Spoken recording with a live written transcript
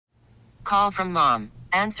Call from mom.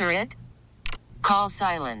 Answer it. Call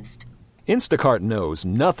silenced. Instacart knows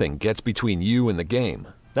nothing gets between you and the game.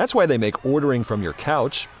 That's why they make ordering from your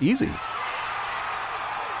couch easy.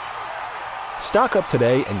 Stock up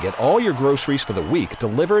today and get all your groceries for the week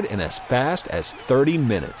delivered in as fast as 30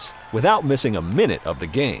 minutes without missing a minute of the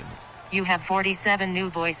game. You have 47 new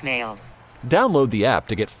voicemails. Download the app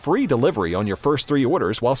to get free delivery on your first 3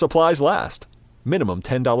 orders while supplies last. Minimum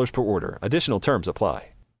 $10 per order. Additional terms apply.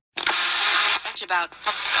 That's about...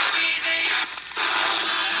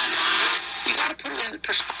 You gotta put it in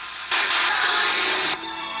perspective.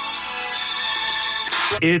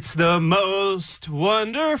 It's the most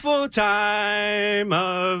wonderful time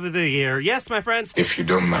of the year. Yes, my friends. If you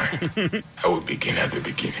don't mind, I will begin at the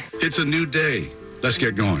beginning. It's a new day. Let's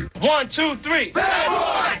get going. 1, 2, 3.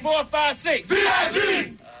 Bad boy! 4, 5, 6.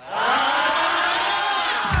 B.I.G.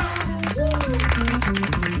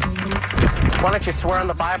 Why don't you swear on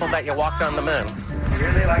the Bible that you walked on the moon?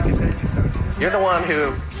 Really like it. You're the one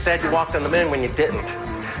who said you walked on the moon when you didn't.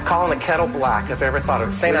 Calling the kettle black, if I ever thought of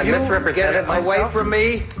it. Saying I misrepresented myself. Away from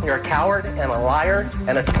me. You're a coward and a liar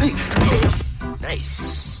and a thief.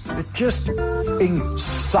 Nice. It just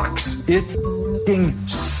sucks. It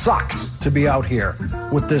sucks to be out here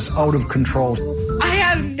with this out of control. I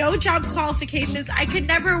have no job qualifications. I could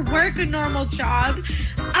never work a normal job.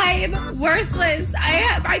 I am worthless.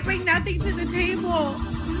 I bring nothing to the table.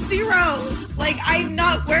 Zero. Like, I'm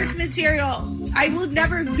not work material. I will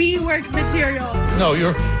never be work material. No,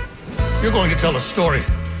 you're going to tell a story.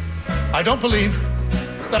 I don't believe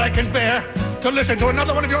that I can bear to listen to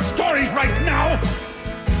another one of your stories right now.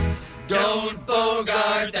 Don't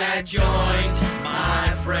bogart that joint,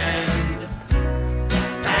 my friend.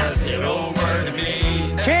 Pass it over to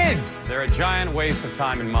me. Kids! They're a giant waste of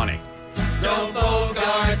time and money. Don't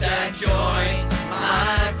bogart that joint,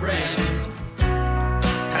 my friend.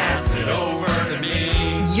 Pass it over to me.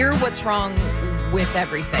 You're what's wrong with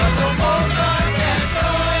everything. Don't bogart that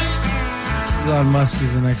joint. Elon Musk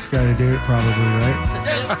is the next guy to do it, probably, right?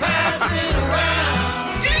 Just pass it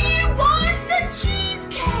around. Do you want the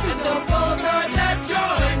cheesecake? Don't bogart that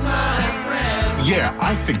joint, my friend. Yeah,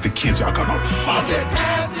 I think the kids are gonna love Just it.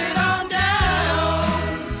 pass it on down.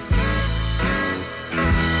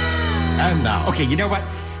 And now. Okay, you know what?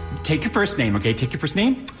 Take your first name, okay? Take your first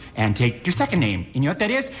name and take your second name. And you know what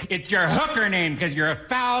that is? It's your hooker name, because you're a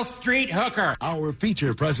foul street hooker. Our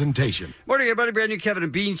feature presentation. Morning, everybody. Brand new Kevin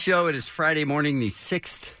and Bean show. It is Friday morning, the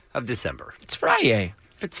 6th of December. It's Friday.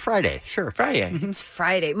 It's Friday. Sure. Friday. It's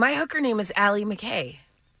Friday. My hooker name is Allie McKay.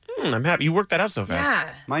 I'm happy. You worked that out so fast.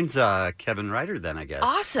 Yeah. Mine's Kevin Ryder then, I guess.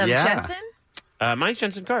 Awesome. Yeah. Jensen? Mine's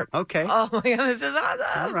Jensen Karp. Okay. Oh, my God. This is awesome.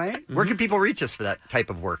 All right. Where can people reach us for that type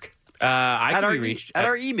of work? I can be reached at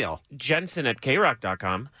our email. Jensen at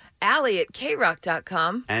KROQ.com. Allie at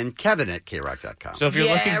KROQ.com. And Kevin at KROQ.com. So if you're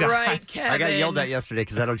looking to... right, Kevin. I got yelled at yesterday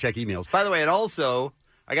because I don't check emails. By the way, and also,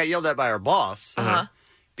 I got yelled at by our boss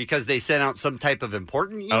because they sent out some type of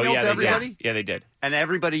important email to everybody. Yeah, they did. And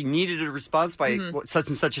everybody needed a response by such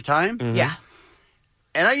and such a time. Mm-hmm. Yeah.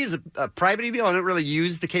 And I use a private email. I don't really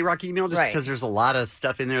use the KROQ email just because there's a lot of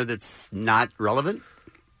stuff in there that's not relevant.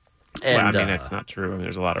 And, well, I mean, that's not true. I mean,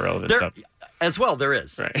 there's a lot of relevant stuff. As well, there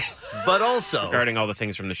is. Right. But also... regarding all the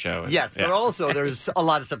things from the show. Yes, but also there's a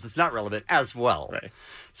lot of stuff that's not relevant as well. Right.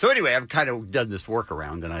 So anyway, I've kind of done this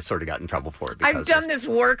workaround, and I sort of got in trouble for it. I've done this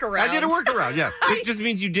workaround. I did a workaround, yeah. It just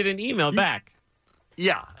means you did an email back.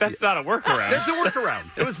 Yeah. That's not a workaround. That's a workaround.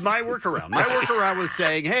 It was my workaround. My workaround was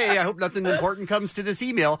saying, hey, I hope nothing important comes to this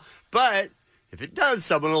email, but... if it does,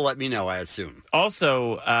 someone will let me know, I assume.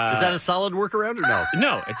 Also... is that a solid workaround or no?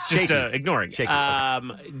 No, it's just ignoring. Okay.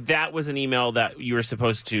 That was an email that you were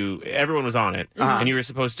supposed to... everyone was on it, and you were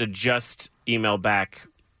supposed to just email back...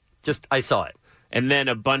 I saw it. And then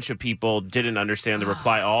a bunch of people didn't understand the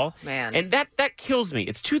reply all. Man. And that kills me.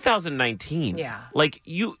 It's 2019. Yeah. Like,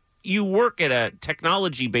 you work at a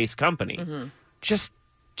technology-based company. Mm-hmm. Just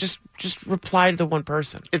reply to the one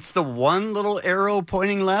person. It's the one little arrow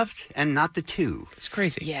pointing left and not the two. It's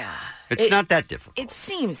crazy. Yeah. It's not that difficult. It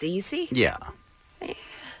seems easy. Yeah.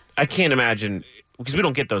 I can't imagine, because we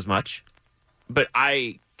don't get those much, but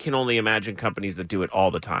I can only imagine companies that do it all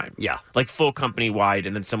the time. Yeah. Like full company wide,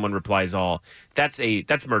 and then someone replies all. That's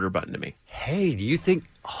murder button to me. Hey, do you think,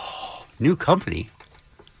 new company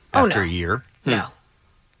after a year? No.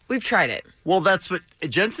 We've tried it. Well, that's what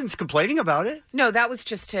Jensen's complaining about it. No, that was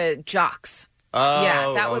just to jocks. Oh,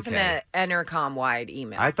 yeah, that wasn't an Entercom-wide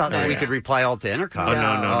email. I thought that we could reply all to Entercom. Oh,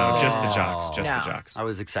 no. Just the jocks. Just the jocks. I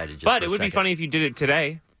was excited. But it would be funny if you did it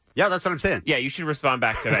today. Yeah, that's what I'm saying. Yeah, you should respond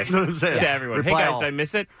back today That's what I'm saying. to everyone. Reply Hey, guys, all. did I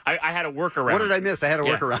miss it? I had a workaround. What did I miss? I had a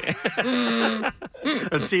Yeah. workaround.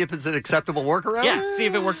 And see if it's an acceptable workaround? Yeah, see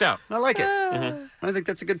if it worked out. I like it. I think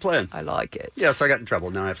that's a good plan. I like it. Yeah, so I got in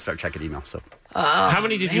trouble. Now I have to start checking email. So, How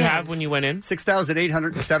many did you have when you went in?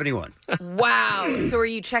 6,871. Wow. So are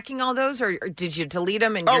you checking all those, or did you delete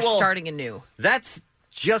them and Oh, you're well, starting anew? That's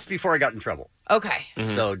just before I got in trouble. Okay.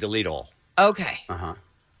 So delete all. Okay. Uh-huh.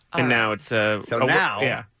 And now it's So now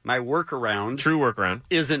yeah, my workaround true workaround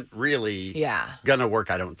isn't really Yeah. gonna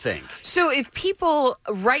work, I don't think. So if people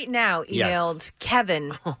right now Yes. emailed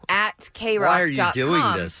Kevin at KROQ.com, Why are you doing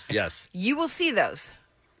this? Yes. you will see those.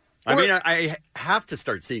 I mean, I have to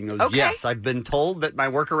start seeing those. Okay. Yes, I've been told that my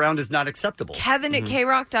workaround is not acceptable. Kevin at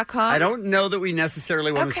KROQ.com. I don't know that we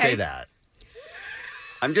necessarily want to Okay. say that.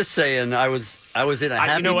 I'm just saying I was in a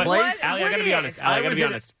happy you know what, place. Allie, I gotta be honest. I gotta be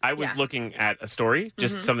honest. I was Yeah. looking at a story,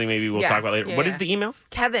 just something maybe we'll Yeah. talk about later. Yeah, What is yeah. the email?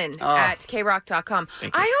 Kevin Oh. at KROQ.com.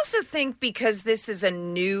 Thank you. I also think because this is a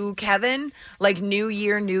new Kevin, like new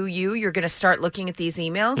year, new you, you're going to start looking at these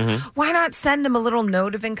emails. Mm-hmm. Why not send him a little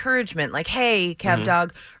note of encouragement? Like, hey, Kev Mm-hmm.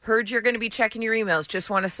 Dog, heard you're going to be checking your emails.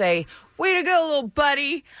 Just want to say, way to go, little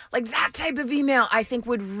buddy. Like that type of email, I think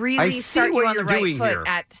would really I see start you what on the you're right doing foot here.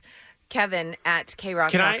 at Kevin at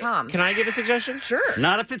KROQ.com. Can I give a suggestion? Sure.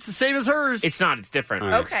 Not if it's the same as hers. It's not. It's different. All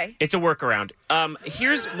right. Okay. It's a workaround.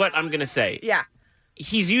 Here's what I'm gonna say. Yeah.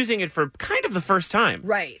 He's using it for kind of the first time.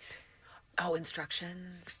 Right. Oh,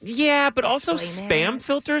 instructions. Yeah, but also Explain spam it.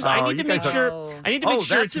 filters. Oh, I need to you make guys are- sure. I need to make Oh,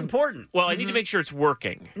 sure that's it's important. Well, I need to make sure it's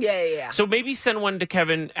working. Yeah, yeah, yeah. So maybe send one to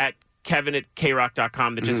Kevin at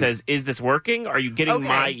KROQ.com that just says, "Is this working? Are you getting Okay.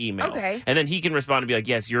 my email?" Okay. And then he can respond and be like,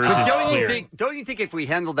 "Yes, yours But is clear." don't you think if we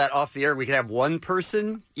handled that off the air, we could have one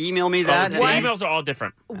person email me Oh, that? the and- emails are all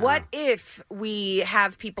different. What if we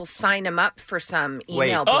have people sign them up for some Wait.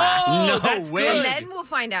 email Oh, blast? No that's way. good. And then we'll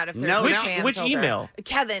find out if there's No, a no. spam Which filter. email?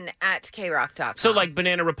 Kevin at KROQ.com. So like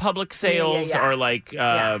Banana Republic sales Yeah. or like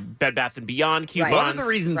Yeah. Bed Bath & Beyond coupons. One of the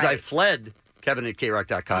reasons I Right. fled Kevin at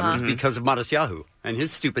KROQ.com is because of Modest Yahoo and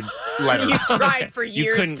his stupid letter. you tried for You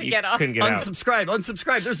years couldn't to get off. couldn't get out.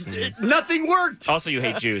 Unsubscribe. There's nothing worked. Also, you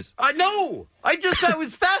hate Jews. I know. I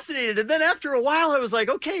was fascinated, and then after a while, I was like,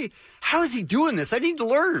 okay, how is he doing this? I need to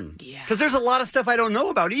learn. Yeah. Because there's a lot of stuff I don't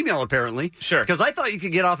know about email. Apparently, Sure. Because I thought you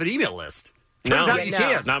could get off an email list. Turns No. out you No.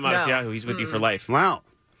 can't. Not Modest No. Yahoo. He's with you for life. Wow.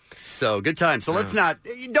 So good time. So let's not.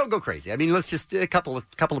 Don't go crazy. I mean, let's just a couple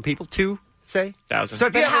of people. 2, say. 1,000. So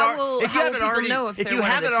if you But haven't, how will people already, know if if they're you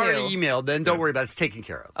one of the haven't already two? emailed, then don't worry about it. It's taken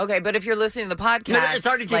care of. Okay, but if you're listening to the podcast, No, it's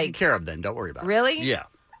already taken like, care of. Then don't worry about it. Really? Yeah.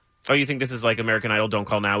 Oh, you think this is like American Idol? Don't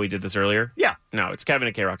call now. We did this earlier. Yeah. No, it's Kevin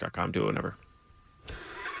at KROQ.com. Do it whenever.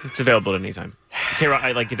 It's available at any time.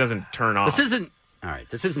 It doesn't turn off. This isn't. All right.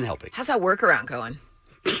 This isn't helping. How's that workaround going?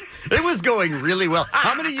 It was going really well.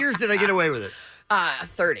 How many years did I get away with it?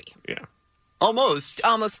 30. Yeah. Almost.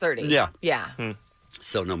 Almost 30. Yeah. Yeah.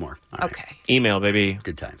 So no more. All right. Okay. Email, baby.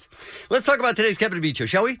 Good times. Let's talk about today's Kevin and Beach Show,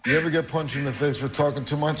 shall we? You ever get punched in the face for talking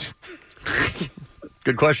too much?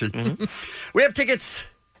 Good question. We have tickets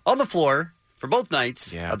on the floor for both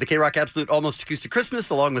nights of the KROQ Absolut Almost Acoustic Christmas,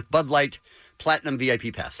 along with Bud Light Platinum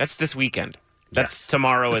VIP passes. That's this weekend. That's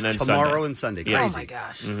tomorrow and then tomorrow Sunday. and Sunday. Yeah. Crazy. Oh, my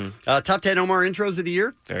gosh. Mm-hmm. Top 10 Omar intros of the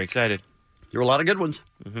year. Very excited. There were a lot of good ones.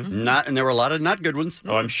 And there were a lot of not good ones.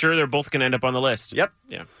 Oh, I'm sure they're both going to end up on the list. Yep.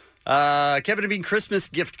 Yeah. Kevin and Bean Christmas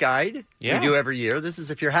gift guide. Yeah. We do every year. This is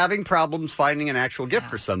if you're having problems finding an actual gift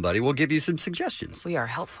for somebody, we'll give you some suggestions. We are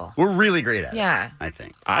helpful. We're really great at it. Yeah. I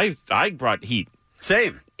think. I brought heat.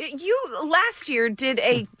 Same. You last year did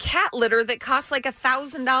a cat litter that cost like It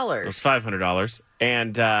 $1,000. was $500,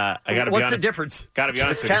 and I got to be honest. What's the difference? Got to be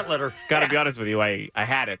honest. It's cat litter. Got to be honest with you. I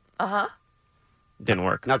had it. Uh-huh. Didn't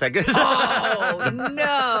work. Not that good. Oh,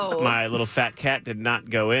 no. My little fat cat did not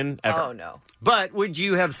go in ever. Oh, no. But would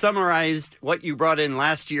you have summarized what you brought in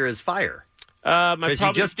last year as fire? Because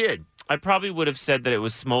you just did. I probably would have said that it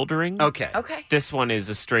was smoldering. Okay. Okay. This one is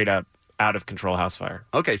a straight up out of control house fire.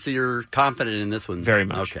 Okay, so you're confident in this one. Very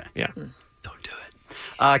much. Okay. Yeah. Don't do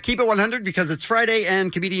it. Keep it 100 because it's Friday,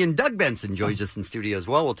 and comedian Doug Benson joins us in studio as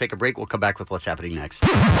well. We'll take a break. We'll come back with what's happening next.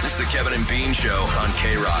 It's the Kevin and Bean Show on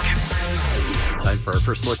KROQ. Time for our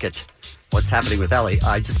first look at what's happening with Ellie.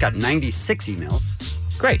 I just got 96 emails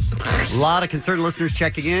Great. A lot of concerned listeners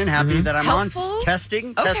checking in. Happy that I'm Helpful? on.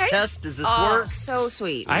 Testing. Okay. Test. Does this Oh, work? so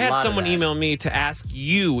sweet. I had someone email me to ask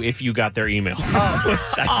you if you got their email.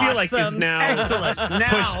 Which I feel like is now Excellent.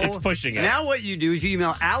 it's pushing it. Now what you do is you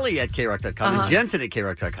email Allie at KROQ.com and Jensen at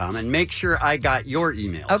KROQ.com and make sure I got your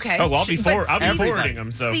emails. Okay. Oh, well, I'll be But forwarding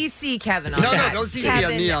them. So CC Kevin on No, that. don't CC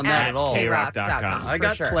on me on that at all. KROQ.com. I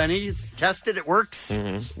got plenty. It's tested. It works.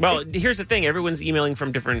 Well, here's the thing. Everyone's emailing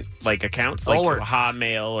from different accounts, All like works.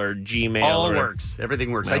 Hotmail or Gmail. All or, works.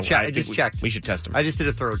 Everything works. No, I just checked. We should test them. I just did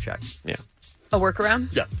a thorough check. Yeah. A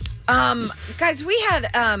workaround? Yeah. Guys, we had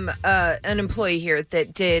an employee here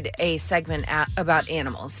that did a segment about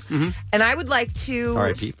animals. And I would like to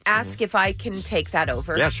R.I.P. ask if I can take that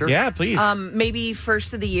over. Yeah, sure. Yeah, please. Maybe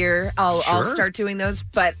first of the year, I'll Sure. start doing those.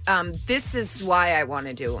 But this is why I want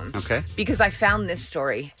to do them. Okay. Because I found this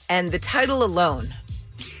story, and the title alone.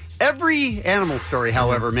 Every animal story,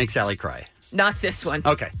 however, makes Allie cry. Not this one.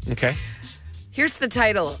 Okay. Here's the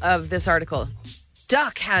title of this article.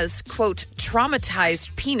 Duck has, quote,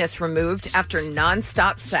 traumatized penis removed after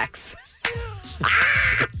nonstop sex.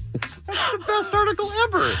 That's the best article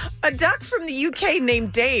ever. A duck from the UK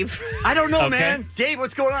named Dave. I don't know, man. Dave,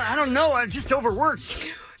 what's going on? I don't know. I'm just overworked.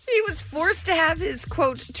 He was forced to have his,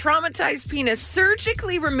 quote, traumatized penis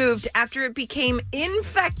surgically removed after it became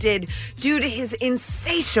infected due to his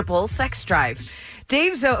insatiable sex drive.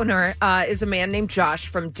 Dave's owner is a man named Josh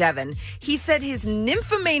from Devon. He said his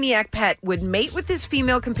nymphomaniac pet would mate with his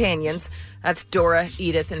female companions. That's Dora,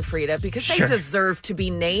 Edith, and Frida, because they deserve to be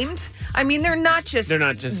named. I mean, they're not just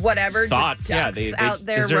whatever, thoughts. just ducks they out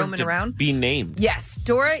there deserve roaming to around. Be named. Yes,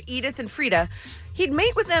 Dora, Edith, and Frida. He'd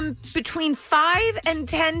mate with them between 5 and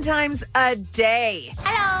 10 times a day.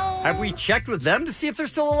 Hello. Have we checked with them to see if they're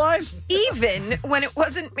still alive? Even when it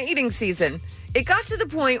wasn't mating season. It got to the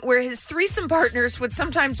point where his threesome partners would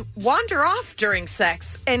sometimes wander off during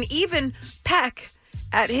sex and even peck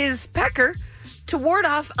at his pecker to ward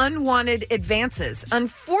off unwanted advances.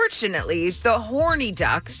 Unfortunately, the horny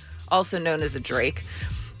duck, also known as a drake,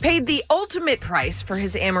 paid the ultimate price for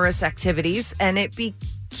his amorous activities, and it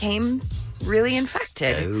became really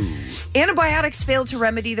infected. Antibiotics failed to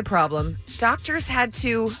remedy the problem. Doctors had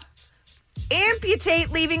to amputate,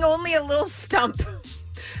 leaving only a little stump.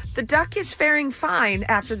 The duck is faring fine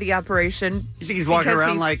after the operation. You think he's walking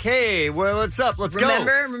around like, hey, well, what's up? Let's go.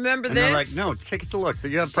 Remember and this? they're like, no, take it to look.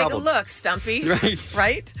 You have problems. Take a look, Stumpy. Right.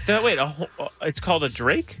 Right? Wait, it's called a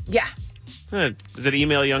drake? Yeah. Does it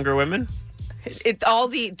email younger women? All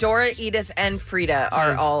the Dora, Edith, and Frida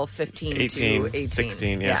are all 15 to 18.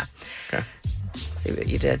 16, yeah. Okay. Let's see what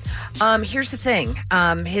you did. Here's the thing.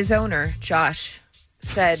 His owner, Josh,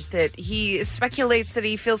 said that he speculates that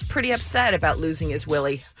he feels pretty upset about losing his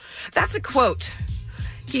willy. That's a quote.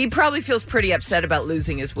 He probably feels pretty upset about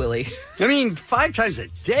losing his willy. I mean, 5 times a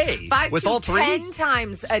day. 5 with to all 3? 10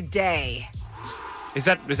 times a day. Is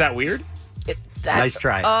that weird? Nice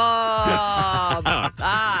try. Oh,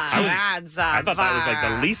 I thought that was like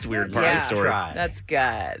the least weird part of the story. That's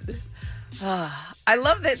good. I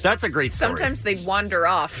love that. That's a great story. Sometimes they'd wander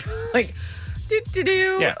off. Like,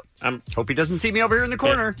 do-do-do. Yeah. Hope he doesn't see me over here in the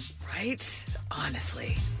corner. Right?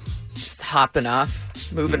 Honestly. Just hopping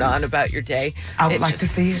off, moving on about your day. I would like to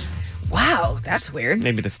see it. Wow, that's weird.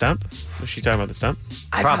 Maybe the stump? Was she talking about the stump?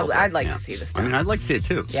 I'd like to see the stump. I mean, I'd like to see it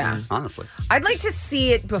too. Yeah. Honestly. I'd like to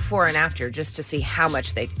see it before and after just to see how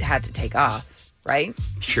much they had to take off, right?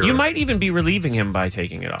 Sure. You might even be relieving him by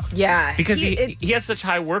taking it off. Yeah. Because he has such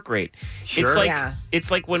high work rate. Sure. It's like, Yeah.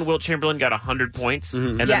 it's like when Wilt Chamberlain got 100 points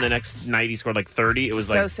and then the Yes. next night he scored like 30. It was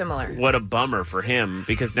So like, similar. what a bummer for him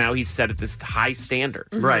because now he's set at this high standard.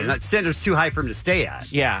 Right. And that standard's too high for him to stay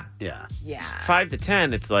at. Yeah. Yeah. Yeah. 5 to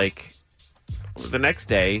 10, it's like the next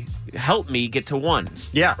day, help me get to 1.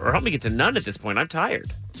 Yeah. Or help me get to none at this point. I'm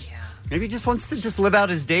tired. Maybe he just wants to just live out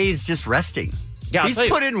his days just resting. Yeah, I'll He's tell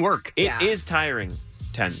you, put in work. It is tiring.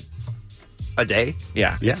 10 a day.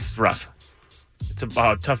 Yeah, it's rough. It's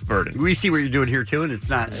a tough burden. We see what you're doing here too, and it's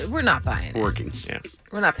not. We're not buying it. Working. Yeah.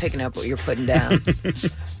 We're not picking up what you're putting down.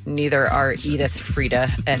 Neither are Edith, Frida,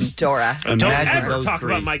 and Dora. Don't ever talk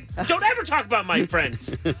about my friends.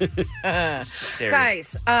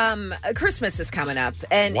 Guys, Christmas is coming up,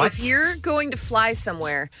 and What? if you're going to fly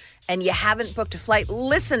somewhere and you haven't booked a flight,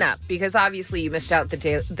 listen up, because obviously you missed out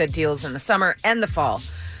the deals in the summer and the fall.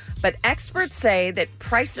 But experts say that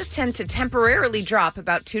prices tend to temporarily drop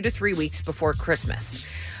about 2 to 3 weeks before Christmas.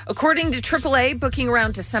 According to AAA, booking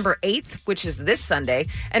around December 8th, which is this Sunday,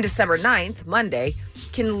 and December 9th, Monday,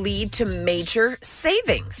 can lead to major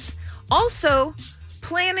savings. Also,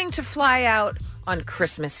 planning to fly out on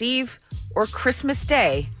Christmas Eve or Christmas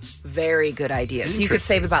Day, very good idea. So you could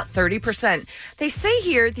save about 30%. They say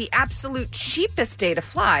here the absolute cheapest day to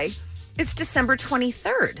fly is December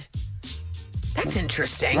 23rd. That's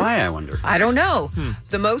interesting. Why, I wonder? I don't know.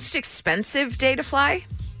 The most expensive day to fly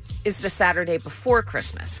is the Saturday before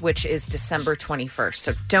Christmas, which is December 21st.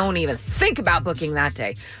 So don't even think about booking that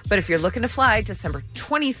day. But if you're looking to fly, December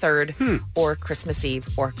 23rd or Christmas Eve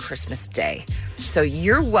or Christmas Day. So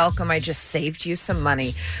you're welcome. I just saved you some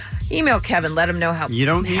money. Email Kevin. Let him know how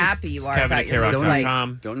happy you are about your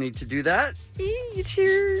flight. Don't need to do that.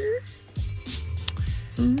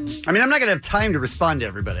 I mean, I'm not going to have time to respond to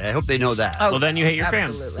everybody. I hope they know that. Well, then you hate your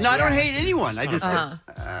fans. No, I don't hate anyone. I just,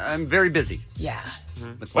 I'm very busy. Yeah.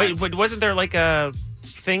 Wait, wasn't there like a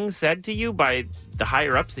thing said to you by the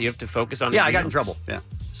higher ups that you have to focus on? Yeah, I got in trouble. Yeah.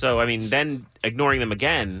 So, I mean, then ignoring them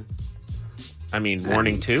again. I mean,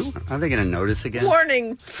 warning 2? Are they going to notice again?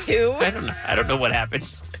 Warning 2? I don't know. I don't know what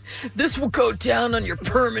happens. This will go down on your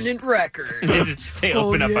permanent record. They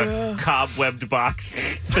open up a cobwebbed box.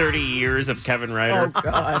 30 years of Kevin Ryder. Oh,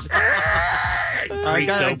 God.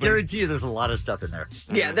 I guarantee you there's a lot of stuff in there.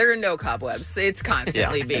 Yeah, there are no cobwebs. It's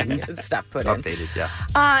constantly being stuff put in. Updated,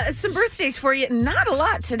 yeah. Some birthdays for you. Not a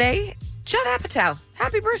lot today. Judd Apatow,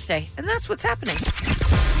 happy birthday. And that's what's happening.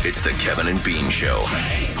 It's the Kevin and Bean Show.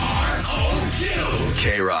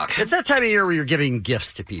 KROQ. It's that time of year where you're giving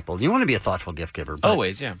gifts to people. You want to be a thoughtful gift giver.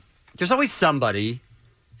 Always, yeah. There's always somebody,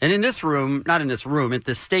 and in this room, not in this room, at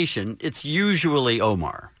this station, it's usually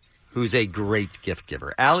Omar, who's a great gift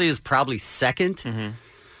giver. Allie is probably second.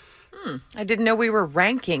 I didn't know we were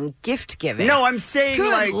ranking gift giving. No, I'm saying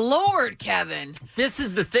Good Lord, Kevin. This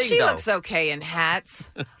is the thing, She though. looks okay in hats.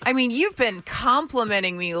 I mean, you've been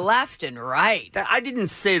complimenting me left and right. I didn't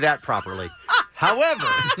say that properly. However,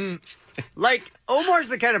 like, Omar's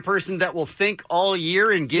the kind of person that will think all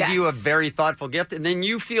year and give you a very thoughtful gift, and then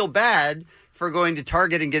you feel bad for going to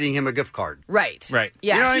Target and getting him a gift card. Right. You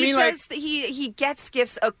Yeah, know what I mean? He gets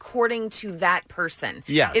gifts according to that person.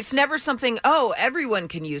 Yes. It's never something, everyone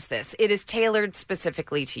can use this. It is tailored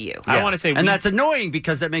specifically to you. I want to say... And that's annoying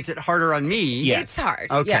because that makes it harder on me. Yes. It's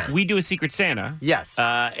hard. Okay. Yeah. We do a Secret Santa. Yes.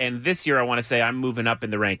 And this year I want to say I'm moving up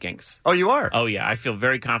in the rankings. Oh, you are? Oh, yeah. I feel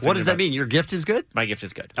very confident. What does that mean? Your gift is good? My gift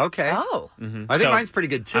is good. Okay. Oh. I think mine's pretty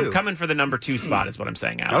good, too. I'm coming for the number 2 spot is what I'm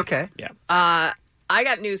saying, Allie. Okay. Yeah. I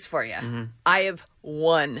got news for you. I have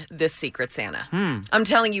won this Secret Santa. I'm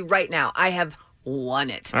telling you right now, I have won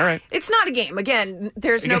it. All right. It's not a game. Again,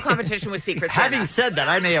 there's no competition with Secret Santa. Having said that,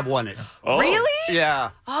 I may have won it. Oh. Really?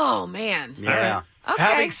 Yeah. Oh, man. Yeah. Okay.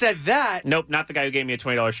 Having said that... Nope, not the guy who gave me a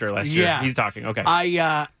 $20 shirt last year. Yeah. He's talking. Okay.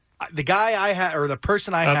 The guy I have, or the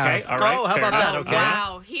person I have. Okay, all right. Oh, how about that? Okay.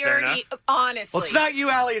 Wow. He already, honestly. Well, it's not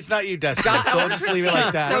you, Allie. It's not you, Destiny. So I'll just leave it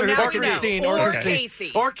like that. So now or Christine. or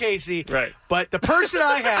Casey. Or Casey. Right. But the person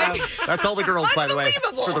I have... That's all the girls, by the way,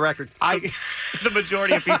 just for the record. The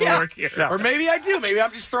majority of people work here. Or maybe I do. Maybe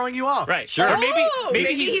I'm just throwing you off. Right. Sure. Or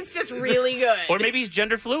maybe he's just really good. Or maybe he's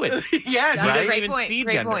gender fluid. Yes. He doesn't Great even point, see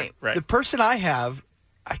great gender. point. Right. The person I have,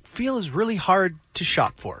 I feel is really hard to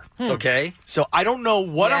shop for. Okay. So I don't know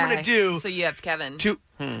what I'm going to do. So you have Kevin. To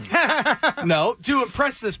to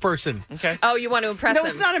impress this person. Okay. Oh, you want to impress him. No,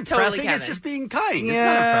 it's not impressing. Totally it's just being kind. Yeah, it's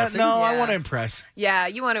not impressing. No, I want to impress. Yeah,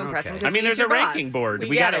 you want to impress him. 'cause I mean, he's there's a your boss. ranking board.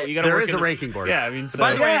 We got gotta it. There work is in a the- ranking board. Yeah, I mean, so.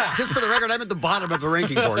 By the way, just for the record, I'm at the bottom of the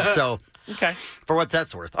ranking board, so Okay. for what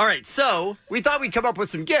that's worth. All right, so we thought we'd come up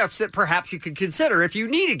with some gifts that perhaps you could consider if you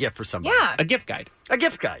need a gift for somebody. Yeah. A gift guide. A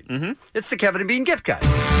gift guide. It's the Kevin and Bean gift guide.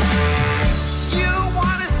 You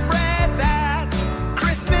want to spread that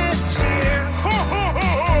Christmas cheer.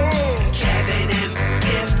 Kevin and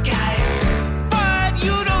gift guide. But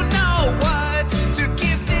you don't know what to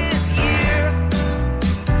give this year.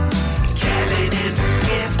 Kevin and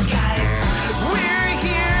gift guide. We're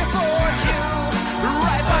here for you,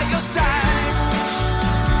 right by your side.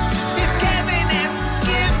 It's Kevin and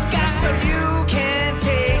gift guide, so you can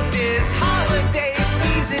take this holiday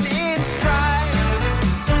season in stride.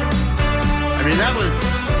 I mean, that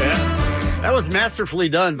was masterfully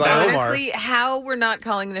done by Omar. Honestly, how we're not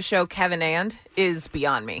calling the show Kevin and is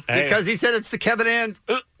beyond me. Because he said it's the Kevin and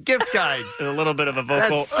gift guide. A little bit of a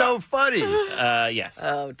vocal. That's so funny. Yes.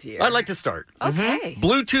 Oh, dear. I'd like to start. Okay.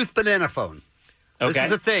 Bluetooth banana phone. This Okay.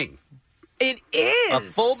 is a thing. It is. A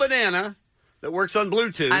full banana that works on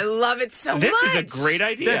Bluetooth. I love it so much. This is a great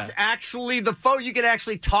idea. That's actually the phone. You can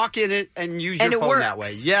actually talk in it and use And your it phone works. that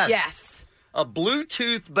way. Yes. Yes. a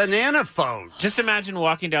Bluetooth banana phone. Just imagine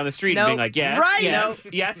walking down the street and being like, yes, Right. yes,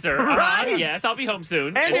 yes, sir. Right. Yes, I'll be home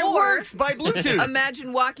soon. And it works by Bluetooth.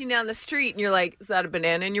 Imagine walking down the street and you're like, is that a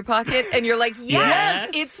banana in your pocket? And you're like,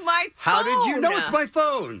 Yes. it's my phone. How did you know it's my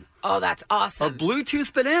phone? Oh, that's A awesome.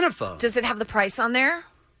 Bluetooth banana phone. Does it have the price on there?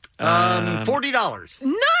 $40.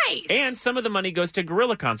 Nice. And some of the money goes to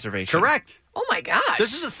gorilla conservation. Correct. Oh, my gosh.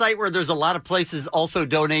 This is a site where there's a lot of places also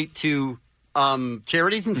donate to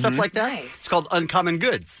charities and stuff like that. Nice. It's called Uncommon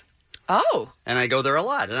Goods. Oh. And I go there a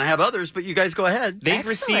lot. And I have others, but you guys go ahead. They've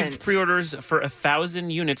received pre-orders for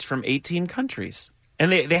 1,000 units from 18 countries.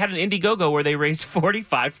 And they had an Indiegogo where they raised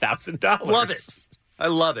 $45,000. Love it. I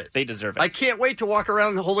love it. They deserve it. I can't wait to walk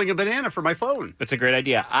around holding a banana for my phone. That's a great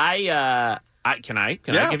idea. Can I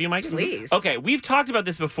give you my gift? Please. Okay, we've talked about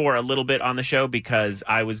this before a little bit on the show because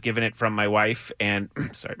I was given it from my wife and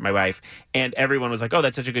and everyone was like, "Oh,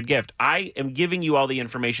 that's such a good gift." I am giving you all the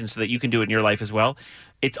information so that you can do it in your life as well.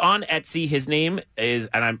 It's on Etsy. His name is,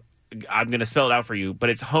 and I'm going to spell it out for you, but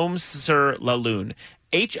it's Homesur Lalune.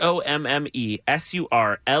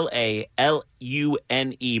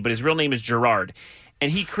 HOMMESURLALUNE, but his real name is Gerard.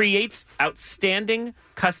 And he creates outstanding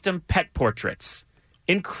custom pet portraits.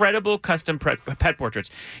 Incredible custom pet portraits.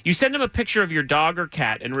 You send him a picture of your dog or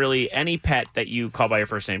cat, and really any pet that you call by your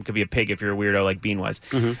first name. Could be a pig if you're a weirdo like Bean was.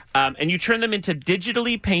 And you turn them into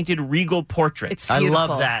digitally painted regal portraits. It's beautiful. I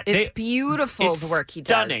love that. It's beautiful, the work he does.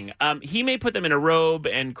 Stunning. He may put them in a robe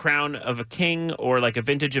and crown of a king or like a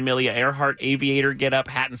vintage Amelia Earhart aviator get-up,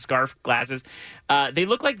 hat and scarf, glasses. They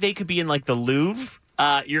look like they could be in like the Louvre.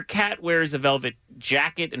 Your cat wears a velvet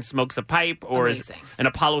jacket and smokes a pipe, or is an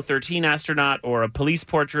Apollo 13 astronaut, or a police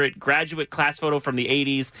portrait, graduate class photo from the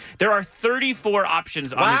 80s. There are 34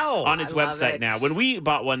 options on his website now. When we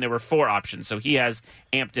bought one, there were 4 options, so he has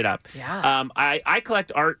amped it up. Yeah. I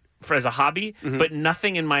collect art as a hobby, but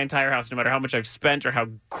nothing in my entire house, no matter how much I've spent or how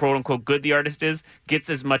quote-unquote good the artist is, gets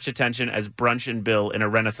as much attention as Brunch and Bill in a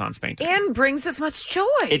Renaissance painting. And brings as much joy.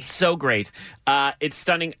 It's so great. It's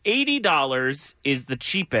stunning. $80 is the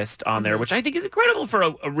cheapest on there, which I think is incredible for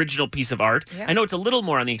an original piece of art. Yeah. I know it's a little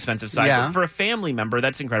more on the expensive side, but for a family member,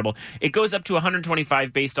 that's incredible. It goes up to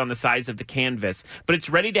 $125 based on the size of the canvas, but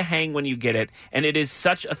it's ready to hang when you get it, and it is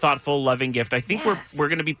such a thoughtful, loving gift. I think we're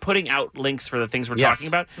going to be putting out links for the things we're talking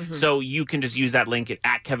about. So you can just use that link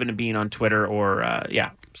at Kevin and Bean on Twitter or,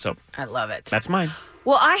 So I love it. That's mine.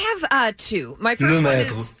 Well, I have 2. My first one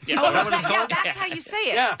is... Yeah. Oh, that's how you say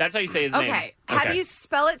it. Yeah, that's how you say his name. Okay. How do you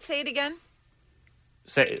spell it? Say it again.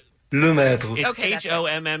 Say Le Maître. It's Okay, that's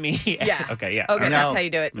HOMME. Yeah. Okay, yeah. Okay, that's how you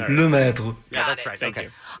do it. Le Maître. Yeah, that's right. Thank you.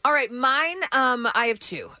 All right, mine, I have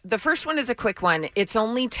 2. The first one is a quick one. It's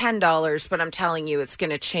only $10, but I'm telling you, it's going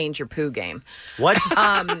to change your poo game. What?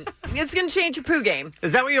 It's going to change your poo game.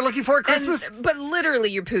 Is that what you're looking for at Christmas? But literally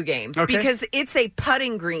your poo game. Okay. Because it's a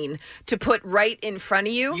putting green to put right in front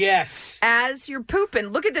of you. Yes. As you're pooping.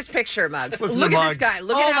 Look at this picture, Muggs. Listen Look to at Muggs. this guy.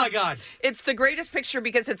 Look Oh at how, my God. It's the greatest picture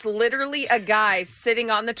because it's literally a guy sitting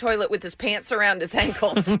on the toilet with his pants around his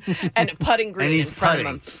ankles and a putting green And he's in front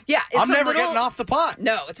putting. of him. Yeah, it's I'm a never little, getting off the pot.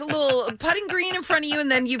 No, it's a little putting green in front of you,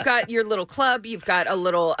 and then you've got your little club. You've got a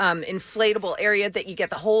little inflatable area that you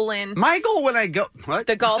get the hole in. My goal when I go... What?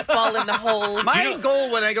 The golf ball in the hole. My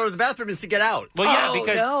goal when I go to the bathroom is to get out. Well, yeah, Oh,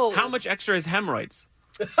 because no. how much extra is hemorrhoids?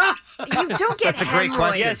 You don't get That's a great hemorrhoids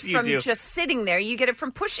question. Yes, you from do. just sitting there. You get it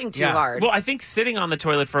from pushing too Yeah. hard. Well, I think sitting on the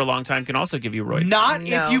toilet for a long time can also give you roids. Not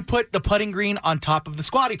No. if you put the putting green on top of the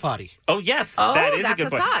squatty potty. Oh, yes. Oh, that is a that's good a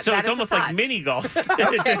point. thought. So That it's is a almost like thought. mini golf.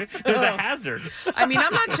 There's a hazard. I mean,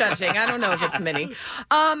 I'm not judging. I don't know if it's mini.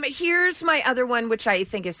 Here's my other one, which I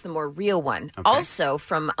think is the more real one. Also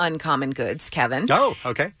from Uncommon Goods, Kevin. Oh,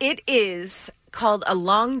 okay. It is called a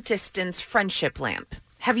long-distance friendship lamp.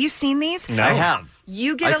 Have you seen these? No. I have.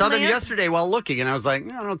 You get I a saw lamp. them yesterday while looking, and I was like,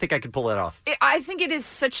 I don't think I could pull that off. I think it is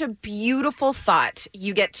such a beautiful thought.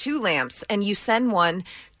 You get 2 lamps and you send one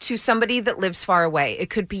to somebody that lives far away.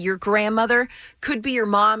 It could be your grandmother, could be your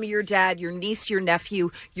mom, your dad, your niece, your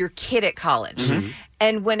nephew, your kid at college.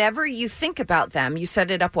 And whenever you think about them, you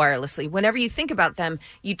set it up wirelessly. Whenever you think about them,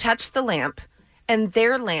 you touch the lamp and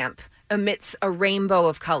their lamp emits a rainbow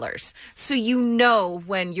of colors. So you know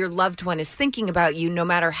when your loved one is thinking about you, no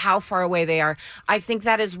matter how far away they are. I think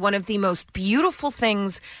that is one of the most beautiful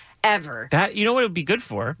things ever. That, you know what it would be good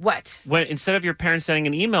for? What? When instead of your parents sending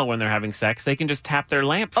an email when they're having sex, they can just tap their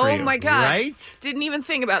lamp for you. Oh my God. Right? Didn't even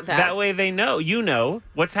think about that. That way they know, you know,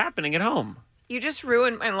 what's happening at home. You just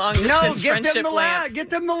ruined my long distance No, get friendship them the lamp. Get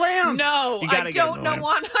them the lamp. No, You gotta I get them don't the know lamp.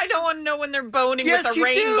 one. I don't want to know when they're boning Yes, with a you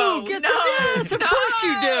rainbow. do. Get no, them. Yes, of no. course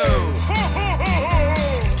you do.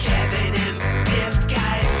 Kevin and Gift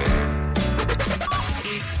Guide.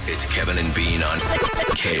 It's Kevin and Bean on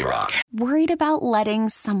KROQ. Worried about letting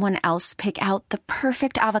someone else pick out the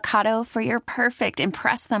perfect avocado for your perfect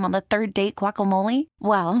impress them on the third date guacamole?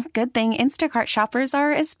 Well, good thing Instacart shoppers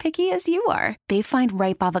are as picky as you are. They find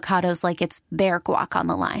ripe avocados like it's their guac on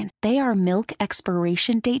the line. They are milk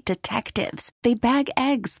expiration date detectives. They bag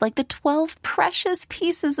eggs like the 12 precious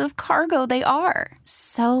pieces of cargo they are.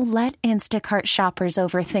 So let Instacart shoppers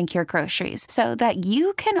overthink your groceries so that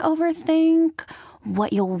you can overthink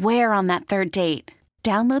what you'll wear on that third date.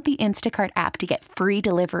 Download the Instacart app to get free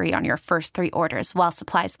delivery on your first 3 orders while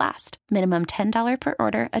supplies last. Minimum $10 per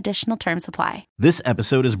order. Additional terms apply. This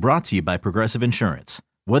episode is brought to you by Progressive Insurance.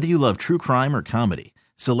 Whether you love true crime or comedy,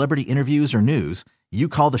 celebrity interviews or news, you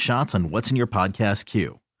call the shots on what's in your podcast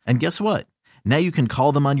queue. And guess what? Now you can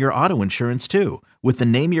call them on your auto insurance too with the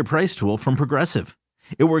Name Your Price tool from Progressive.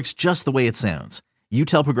 It works just the way it sounds. You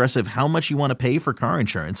tell Progressive how much you want to pay for car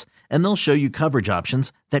insurance, and they'll show you coverage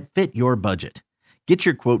options that fit your budget. Get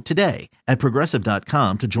your quote today at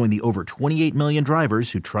Progressive.com to join the over 28 million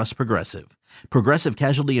drivers who trust Progressive. Progressive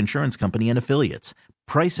Casualty Insurance Company and Affiliates.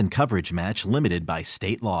 Price and coverage match limited by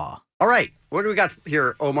state law. All right. What do we got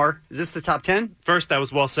here, Omar? Is this the top 10? First, that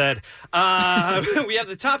was well said. We have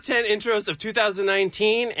the top 10 intros of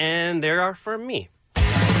 2019, and they are from me. The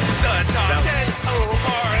top 10 Omar.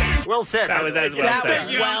 Well said. That was as well said.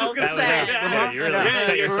 Well said. Yeah, you really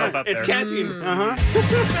set yourself up there. It's catchy. The top 10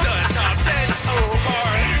 Omar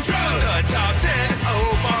intros. The top 10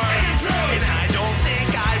 Omar intros. And I don't think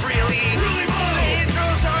I really the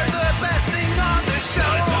intros are the best thing on the show.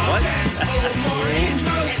 The top 10 Omar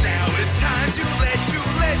intros. And now it's time to let you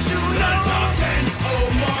know. The top 10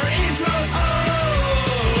 Omar intros.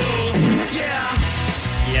 Oh, yeah.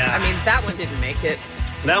 Yeah. I mean, that one didn't make it.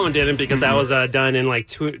 That one didn't because that was done in like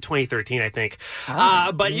 2013, I think.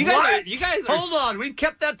 But you guys are... Hold on. We've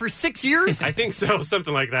kept that for 6 years? I think so.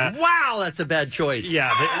 Something like that. Wow, that's a bad choice.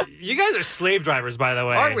 Yeah. But you guys are slave drivers, by the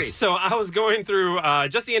way. Are we? So I was going through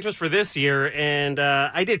just the intros for this year, and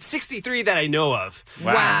I did 63 that I know of.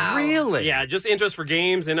 Wow. Really? Yeah, just intros for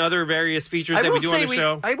games and other various features that we do on the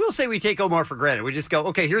show. I will say we take Omar for granted. We just go,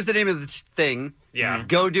 okay, here's the name of the thing. Yeah.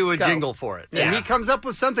 Go do a jingle for it. Yeah. And he comes up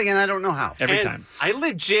with something, and I don't know how. Every time. I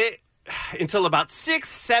legit, until about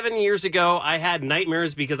 6-7 years ago, I had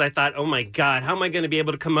nightmares because I thought, oh my God, how am I going to be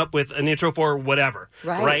able to come up with an intro for whatever?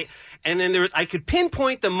 Right? And then I could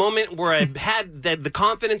pinpoint the moment where I had the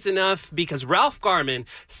confidence enough because Ralph Garman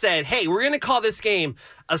said, hey, we're going to call this game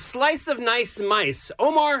A Slice of Nice Mice.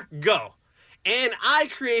 Omar, go. And I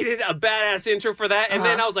created a badass intro for that. And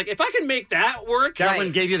then I was like, if I can make that work. That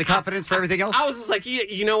one gave you the confidence for everything else? I was just like,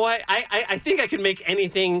 you know what? I think I could make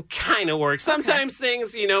anything kind of work. Sometimes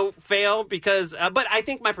things, fail because, but I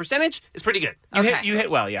think my percentage is pretty good. You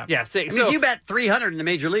hit well, yeah. Yeah. I mean, if you bet 300 in the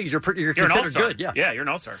major leagues, you're considered good. Yeah. Yeah, you're an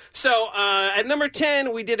all-star. So at number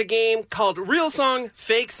 10, we did a game called Real Song,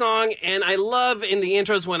 Fake Song. And I love in the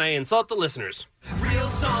intros when I insult the listeners. Real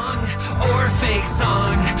song or fake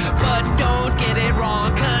song, but don't get it wrong,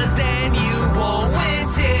 cause then you won't win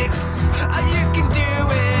ticks. You can do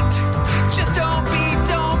it, just don't be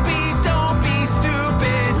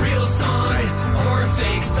stupid. Real song or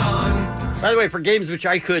fake song. By the way, for games which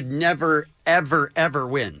I could never, ever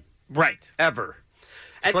win. Right. Ever.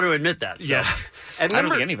 I just want to admit that. So. Yeah. I don't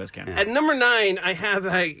think any of us can. At number 9, I have,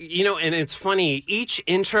 and it's funny, each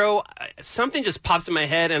intro, something just pops in my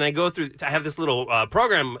head, and I go through, I have this little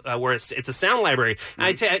program where it's a sound library, and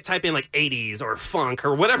I type in, like, 80s or funk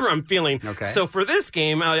or whatever I'm feeling. Okay. So for this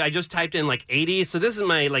game, I just typed in, like, 80s. So this is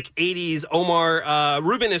my, like, 80s Omar,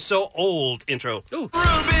 Ruben is so old intro. Ooh.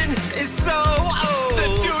 Ruben is so old.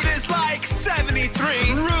 The dude is like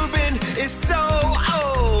 73. Ruben is so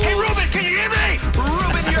old. Hey, Ruben, can you hear me?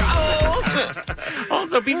 Ruben, you're old.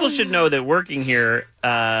 Also, people should know that working here,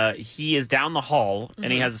 he is down the hall,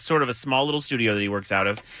 and he has sort of a small little studio that he works out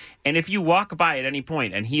of. And if you walk by at any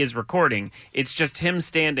point and he is recording, it's just him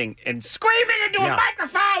standing and screaming into a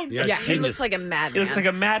microphone. Yeah, he looks like a madman. He looks like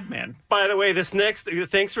a madman. By the way,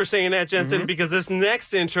 thanks for saying that, Jensen, because this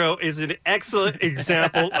next intro is an excellent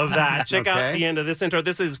example of that. Check out the end of this intro.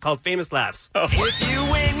 This is called Famous Laughs. Oh. If you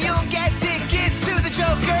win, you'll get tickets to the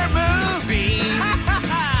Joker movie.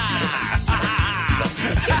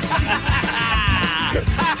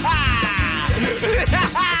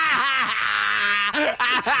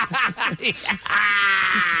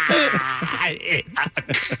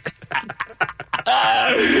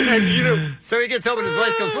 And, so he gets home and his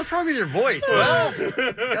wife goes, "What's wrong with your voice?" Well,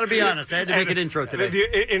 gotta be honest, I had to make an intro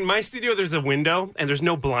today. In my studio, there's a window, and there's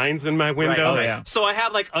no blinds in my window. Right. Oh, yeah. So I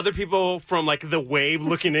have like other people from like the wave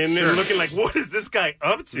looking in and looking like, what is this guy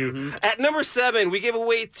up to? At number 7, we gave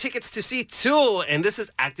away tickets to see Tool, and this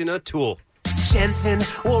is Acting a Tool. Jensen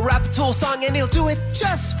will rap a Tool song and he'll do it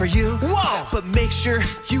just for you. Whoa! But make sure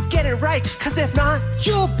you get it right, cause if not,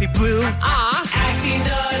 you'll be blue. Acting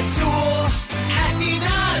a Tool, acting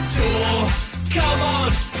a Tool. Come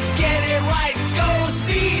on, get it right, go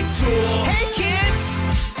see Tool. Hey kids,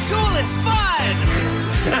 Tool is fun!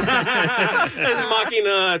 That's mocking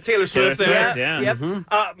Taylor Swift there. Yep.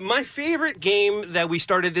 My favorite game that we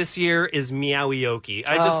started this year is Meowioki.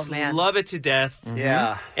 I just love it to death.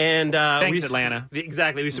 Yeah. And Thanks, Atlanta.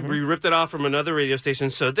 Exactly. We ripped it off from another radio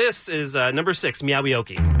station. So this is number 6,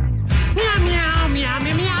 Meowioki. Meow, meow, meow,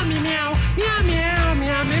 meow, meow, meow, meow, meow,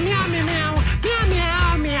 meow, meow, meow, meow, meow,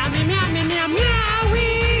 meow, meow, meow, meow, meow, meow,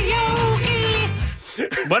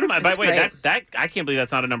 One of my, by the way, that I can't believe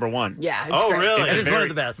that's not a number 1. Yeah, it's great. Really? It is one of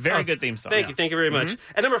the best. Very good theme song. Thank you very much.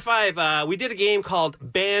 At number 5, we did a game called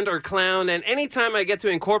Band or Clown, and anytime I get to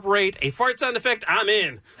incorporate a fart sound effect, I'm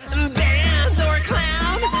in. Band or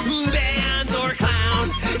clown, band or clown.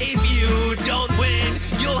 If you don't win,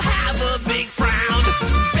 you'll have a big frown.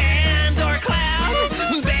 Band or clown,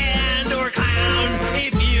 band or clown.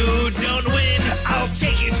 If you don't win, I'll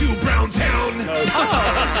take you to Brown Town.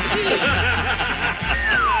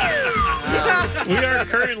 We are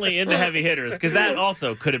currently in the heavy hitters because that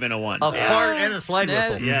also could have been a 1. A fart and a slide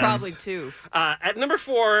whistle. Yes. Probably 2. At number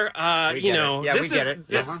 4, we get it.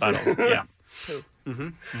 Yeah.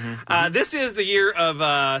 This is the year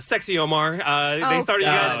of Sexy Omar. You guys started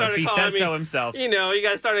he calling says me. so himself. You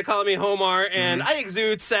guys started calling me Homar, and I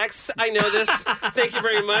exude sex. I know this. Thank you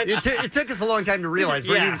very much. It took us a know to realize.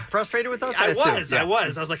 Were you frustrated with us? I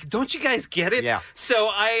was. I was like, don't you guys get it? Yeah. So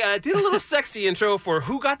I did a little sexy intro for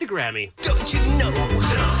Who Got the Grammy. Don't you know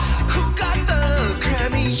who got the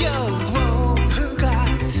Grammy? Yo, who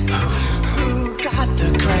got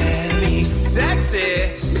the Grammy?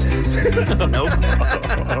 Sexy. Nope.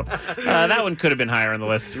 That one could have been higher on the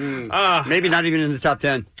list. Maybe not even in the top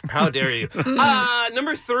 10. How dare you?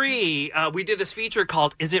 Number 3, we did this feature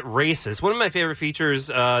called Is It Racist? One of my favorite features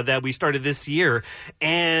that we started this year.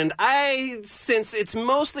 And since it's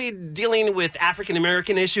mostly dealing with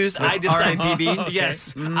African-American issues, I decided... RIPB?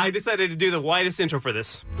 Yes. I decided to do the widest intro for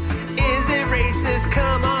this. Is it racist?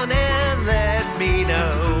 Come on and let me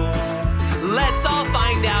know. Let's all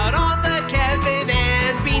find out on the Kevin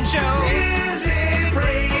and Bean Show. Is it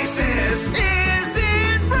racist? Is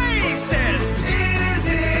it racist? Is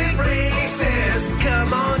it racist?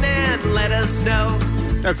 Come on and let us know.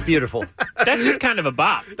 That's beautiful. That's just kind of a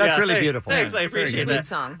bop. That's really beautiful. Thanks, I appreciate that.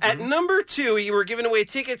 Song. At number 2, you were giving away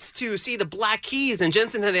tickets to see the Black Keys, and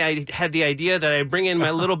Jensen had the idea that I bring in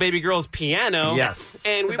my little baby girl's piano. Yes.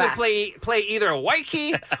 And we would play either a white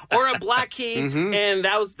key or a black key, and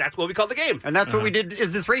that's what we called the game. And that's what we did.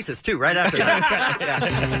 Is This Racist, too, right after that.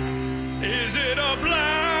 Is it a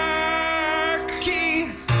black key?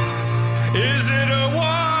 Is it a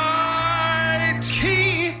white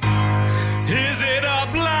key? Is it a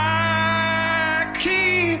black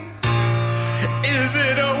key? Is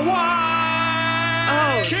it a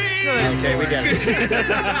white key? Okay, we got it. We got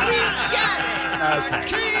it.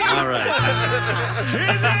 Okay. All right.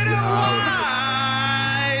 Is it a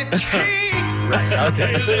white key? Right,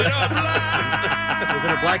 okay. Is it a black? Is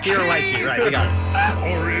it a black key or a white key? Right, we got it.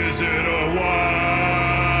 Or is it a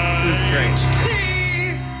white? This is great.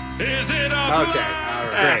 Key? Is it a black? Okay.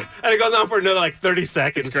 It's Great. And it goes on for another like 30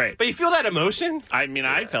 seconds. It's great. But you feel that emotion? I mean,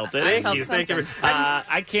 I felt it. Thank you. Thank you.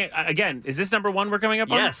 I can't. Again, is this number 1 we're coming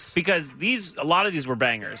up on? Yes. Because a lot of these were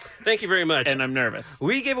bangers. Thank you very much. And I'm nervous.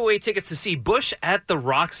 We gave away tickets to see Bush at the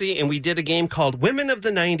Roxy, and we did a game called Women of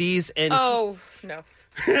the 90s. And no.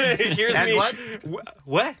 Here's and me. What?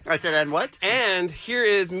 What? I said, and what? And here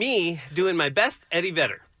is me doing my best Eddie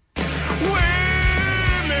Vedder.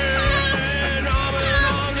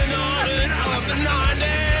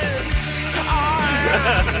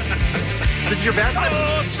 This is your best?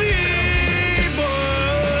 Oh, see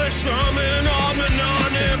Bush drumming on the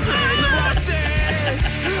non playing the Roxy.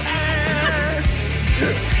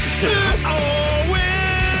 Oh,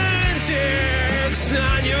 when Dick's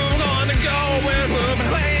not you're gonna go and we'll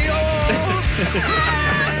play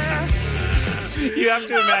You have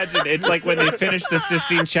to imagine it's like when they finished the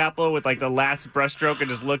Sistine Chapel with like the last brushstroke and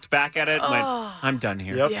just looked back at it and went, I'm done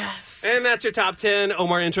here. Yep. Yes. And that's your top 10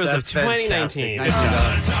 Omar intros That's of 2019. fantastic. Nice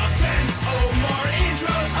job. Top 10 Omar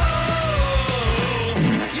intros. Oh,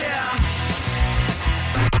 yeah.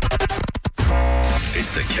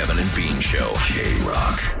 Kevin and Bean Show.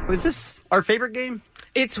 KROQ. Was this our favorite game?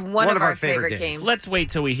 It's one of our favorite games. Let's wait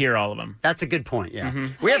till we hear all of them. That's a good point, yeah.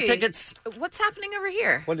 Mm-hmm. We have tickets. What's happening over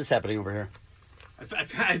here? What is happening over here?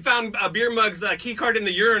 I found a beer mug's key card in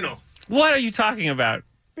the urinal. What are you talking about?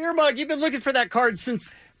 Beer mug, you've been looking for that card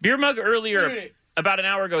since... Beer mug earlier, about an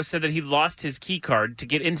hour ago, said that he lost his key card to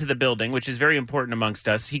get into the building, which is very important amongst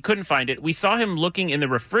us. He couldn't find it. We saw him looking in the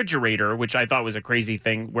refrigerator, which I thought was a crazy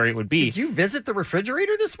thing where it would be. Did you visit the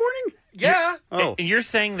refrigerator this morning? Yeah. Oh. And you're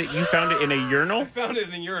saying that you found it in a urinal? I found it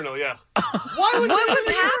in the urinal, yeah. What was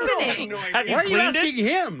happening? Have you Why are you cleaned asking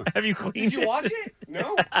him? Have you cleaned Did you watch it?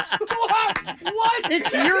 No. What?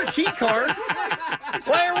 It's your key card.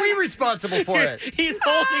 Why are we responsible for it? He's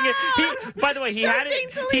holding it. By the way, he had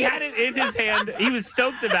it in his hand. He was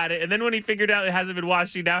stoked about it, and then when he figured out it hasn't been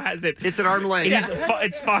washed, he now has it. It's an arm length.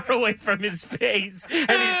 It's far away from his face, and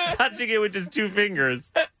he's touching it with just 2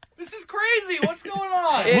 fingers. This is crazy. What's going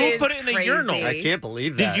on? Who put it in the urinal? I can't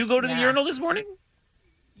believe that. Did you go to the urinal this morning?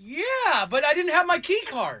 Yeah, but I didn't have my key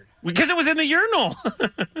card. Because it was in the urinal. All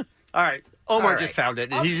right. Omar just found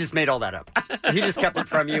it, and he just made all that up. He just kept it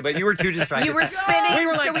from you, but you were too distracted. You were spinning, We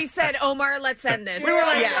were so like- we said, Omar, let's end this. We were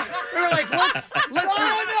like,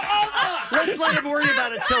 let's let him worry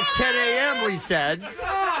about it till 10 a.m., we said.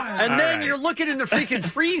 And then you're looking in the freaking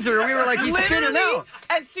freezer. We were like, he's spinning out.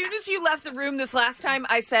 As soon as you left the room this last time,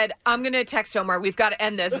 I said, I'm going to text Omar. We've got to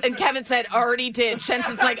end this. And Kevin said, already did.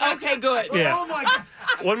 Shenson's like, okay, good. Yeah. Oh, my God.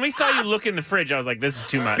 When we saw you look in the fridge, I was like, this is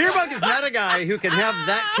too much. Beer Mug is not a guy who can have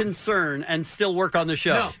that concern and still work on the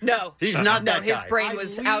show. No. He's not that his guy. brain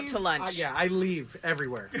was out to lunch. I leave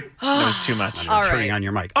everywhere. That was too much. I'm turning on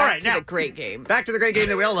your mic. All right, Back to now, the great game. back to the great game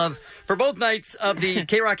that we all love. For both nights of the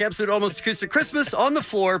KROQ Absolute Almost Acoustic Christmas on the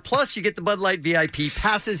floor, plus you get the Bud Light VIP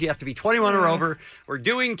passes. You have to be 21 or over. We're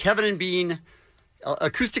doing Kevin and Bean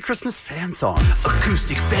Acoustic Christmas fan songs.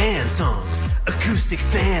 Acoustic fan songs. Acoustic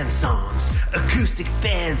fan songs. Acoustic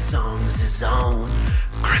fan songs is on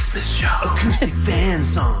Christmas show. Acoustic fan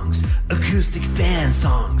songs. Acoustic fan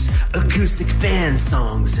songs. Acoustic fan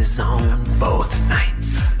songs is on both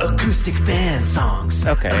nights. Acoustic fan songs.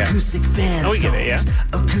 Okay, yeah. Acoustic fan Oh, we songs. get it, yeah.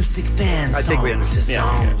 Acoustic fan songs. I think we understand. Is Yeah,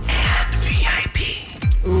 on we get and VIP.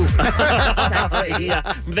 Sexy.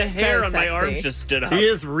 Yeah, the hair on my sexy. arms just stood up. He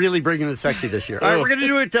is really bringing the sexy this year. All right, we're going to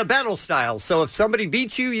do it battle style. So if somebody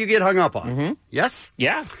beats you, you get hung up on. Yes?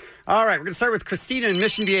 Yeah. All right, we're going to start with Christina in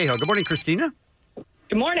Mission Viejo. Good morning, Christina.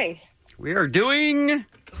 Good morning. We are doing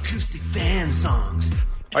Acoustic fan songs.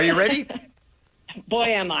 Are you ready? Boy,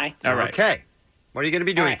 am I. All right. Okay. What are you going to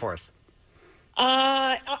be doing All right. for us?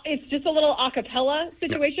 It's just a little a cappella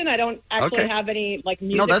situation. I don't actually Okay. have any music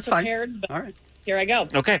No, that's fine. prepared. But All right. here I go.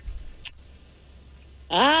 Okay.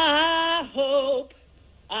 I hope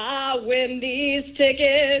I win these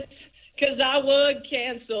tickets, 'cause I would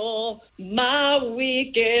cancel my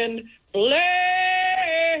weekend plans.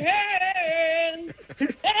 And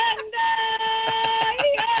I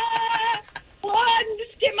wouldn't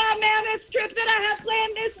skip my mammoth trip that I have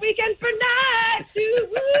planned this weekend for night to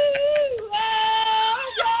one.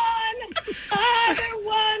 Either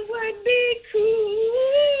one would be cool.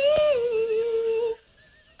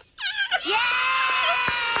 Yeah!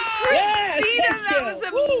 Yes, Christina, thank that you. was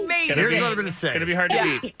Woo. amazing. Here's what I'm going to say. Gonna be hard to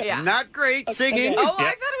Yeah, beat. yeah. Not great singing. Oh, I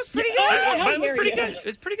thought it was pretty good. But it looked pretty good.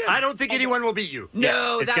 It's pretty good. I don't think anyone will beat you.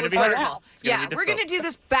 No, it's that gonna was be hard. wonderful. It's gonna Yeah, be we're going to difficult. do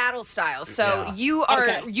this battle style. So Yeah. you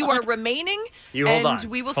are remaining, You hold and on.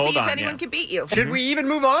 we will Hold see if on, anyone yeah. can beat you. Should we even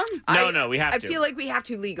move on? No, we have I to. feel like we have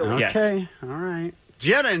to legally. Yes. Okay. All right.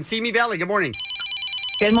 Jenna in Simi Valley, good morning.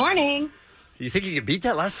 Good morning. Do you think you could beat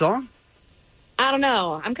that last song? I don't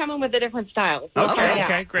know. I'm coming with a different style. Okay. Yeah.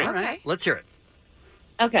 Okay, great. All right. Okay. Let's hear it.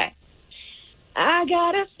 Okay. I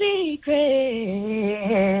got a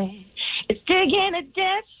secret. It's digging a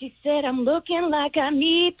death. She said, I'm looking like I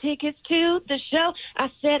need tickets to the show. I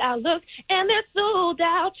said, I look and they're sold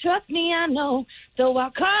out. Trust me, I know. So I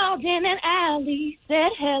called in and Allie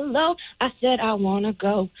said hello. I said, I want to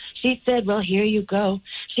go. She said, well, here you go.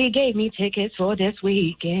 She gave me tickets for this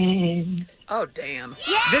weekend. Oh, damn.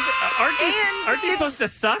 This, aren't these supposed to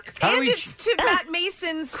suck? And it's to Matt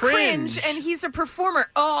Mason's cringe, and he's a performer.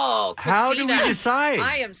 Oh, Christina. How do we decide?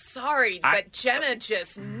 I am sorry, but Jenna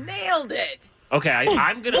just nailed it. Okay,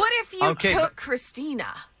 I'm gonna. What if you took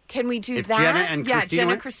Christina? Can we do If that? Jenna and Christina Jenna,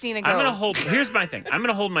 went? Christina, go. I'm gonna hold. Here's my thing. I'm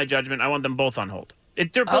gonna hold my judgment. I want them both on hold.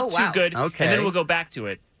 They're both wow. too good. Okay. And then we'll go back to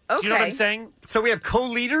it. Do you know what I'm Okay. saying? So we have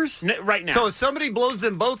co-leaders? Right now. So if somebody blows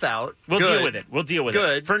them both out, We'll good. deal with it. We'll deal with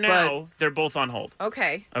Good, it. For now, they're both on hold.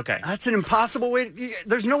 Okay. Okay. That's an impossible way.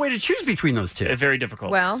 There's no way to choose between those two. Very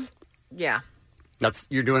difficult. Well, yeah.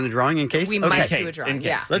 You're doing a drawing in case? We okay. might do a drawing,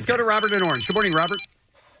 yeah. Let's go to Robert in Orange. Good morning, Robert.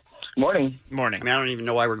 Morning. Morning. I mean, I don't even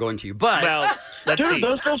know why we're going to you, but well, let's Dude, see.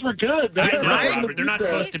 those girls were good. I know, Right? Robert, they're not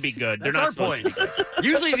supposed to be good. They're That's not our supposed point. to be good.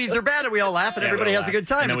 Usually these are bad and we all laugh and Yeah, everybody we all has a laugh. good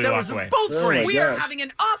time. And then But we that walk was away. both great. We are having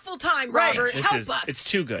an awful time, Right. Robert. This Help is, us. it's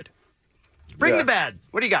too good. Bring the bad.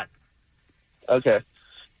 What do you got? Okay.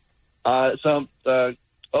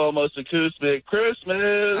 Almost Acoustic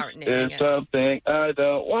Christmas is something I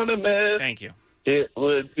don't want to miss. Thank you. It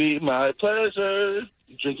would be my pleasure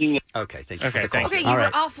drinking. Okay, thank you. Okay, thank Okay, you. you All were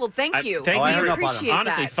right. awful. Thank you. Thank we you. appreciate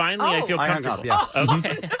Honestly, that. finally, I feel I hung comfortable. up,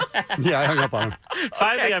 Okay. Yeah, I hung up on him.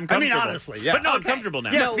 Finally, I'm I comfortable. mean, honestly, yeah. But no, I'm comfortable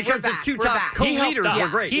now. Yes, No, because we're the back. two We're top back. He helped co-leaders us. were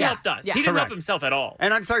great. He Yeah. helped us. Yeah. He didn't help Correct. himself at all.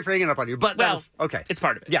 And I'm sorry for hanging up on you, but Well, that was okay. It's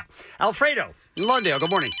part of it. Yeah. Alfredo, in Lawndale, good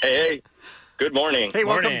morning. Hey, good morning. Hey,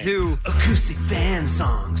 welcome to Acoustic Fan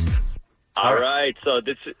Songs. All right, so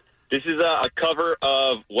this is a cover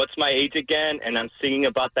of "What's My Age Again," and I'm singing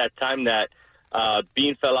about that time that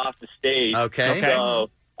Bean fell off the stage. Okay. So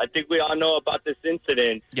I think we all know about this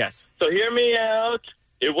incident. Yes. So hear me out.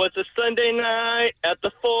 It was a Sunday night at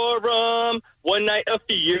the Forum. One night a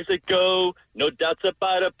few years ago. No doubts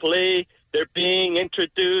about a play. They're being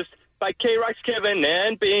introduced by KROQ's Kevin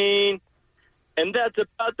and Bean. And that's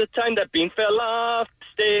about the time that Bean fell off the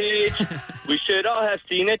stage. We should all have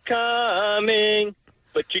seen it coming.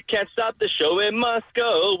 But you can't stop the show, it must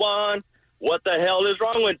go on. What the hell is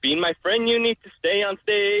wrong with Bean, my friend? You need to stay on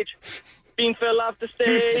stage. Bean fell off the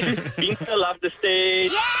stage. Bean fell off the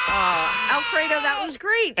stage. Alfredo, that was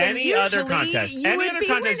great. And Any other usually contest, you any would other be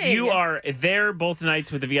contest, winning. you are there both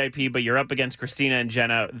nights with the VIP, but you're up against Christina and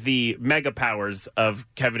Jenna, the mega powers of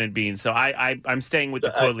Kevin and Bean. So I'm staying with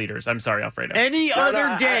the co-leaders. I'm sorry, Alfredo. Any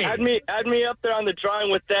other day. Add me up there on the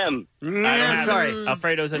drawing with them. I don't have sorry. it.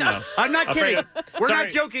 Alfredo's a no. I'm not Alfredo, kidding. We're sorry.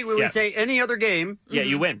 not joking when Yeah. we say any other game. Yeah,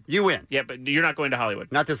 you win. You win. Yeah, but you're not going to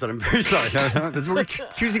Hollywood. Not this one. I'm very sorry. We're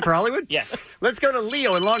choosing for Hollywood? Yes. Let's go to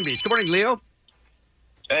Leo in Long Beach. Good morning, Leo.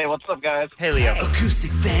 Hey, what's up, guys? Hey, Leo.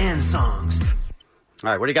 Acoustic Fan Songs. All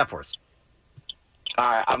right, what do you got for us? All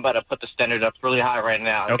right, I'm about to put the standard up really high right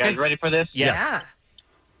now. Okay. You guys ready for this? Yes. Yeah.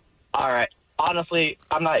 All right. Honestly,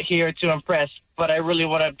 I'm not here to impress, but I really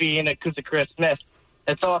want to be in Acoustic Christmas.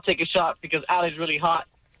 And so I'll take a shot because Allie's really hot,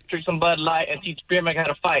 drink some Bud Light, and teach Spearmint how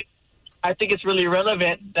to fight. I think it's really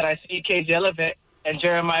relevant that I see Cage Elephant and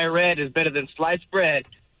Jeremiah Red is better than sliced bread.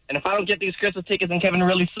 And if I don't get these Christmas tickets, then Kevin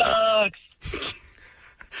really sucks.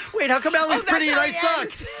 Wait, how come Allie's pretty and I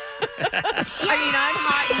suck? I mean, I'm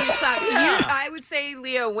hot and you suck. Yeah. I would say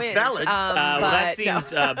Leo wins. valid. Well, that but no.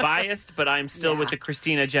 seems biased, but I'm still with the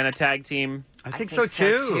Christina Jenna tag team. I think so,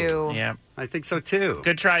 too. Yeah. I think so, too.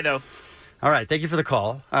 Good try, though. All right, thank you for the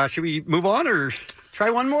call. Should we move on or try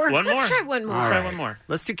one more? One more. Let's try one more. All Try right. one more.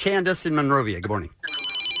 Let's do Candace in Monrovia. Good morning.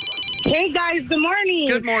 Hey, guys, good morning.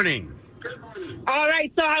 Good morning. All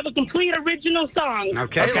right, so I have a complete original song.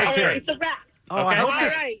 Okay, Okay, let's hear It's it. a rap. Oh, I Okay. hope All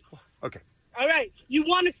this... right. Okay. All right. You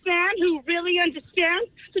want a fan who really understands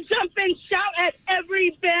to jump and shout at every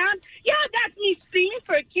band? Yeah, that's me screaming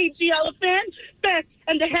for a KG Elephant, Beth,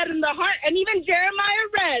 and the Head and the Heart, and even Jeremiah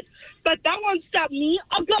Red. But that won't stop me.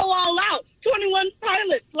 I'll go all out. 21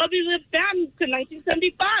 Pilots, Lovely Live Band to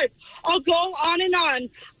 1975. I'll go on and on.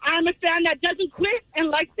 I'm a fan that doesn't quit and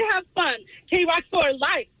likes to have fun. KROQ for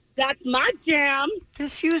life. That's my jam.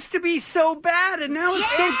 This used to be so bad, and now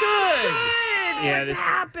it's so good. Yeah, What's this-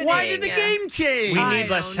 happening? Why did the game change? We I need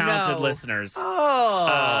less don't talented know. listeners.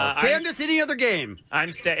 Oh, Candace, any other game?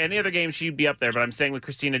 Any other game she'd be up there, but I'm staying with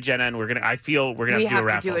Christina Jenna, and I feel we're gonna We have to do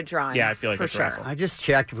a have to raffle. do a drawing, Yeah, I feel like for it's sure. a raffle. I just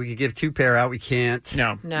checked if we could give two pair out. We can't.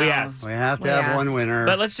 No, No. we asked. We have to We have one asked. winner.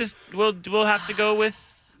 But let's just we'll have to go with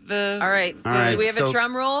the. All right. All right, Do we have so a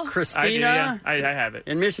drum roll? Christina I do, yeah. I have it.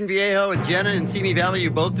 in Mission Viejo and Jenna in Simi Valley, you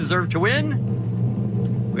both deserve to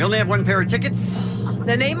win. We only have one pair of tickets.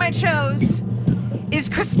 The name I chose is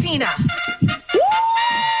Christina.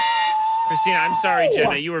 Christina, I'm sorry,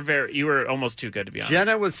 Jenna. You were almost too good to be honest.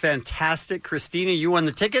 Jenna was fantastic. Christina, you won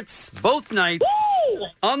the tickets both nights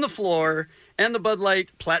on the floor and the Bud Light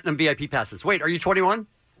Platinum VIP passes. Wait, are you 21?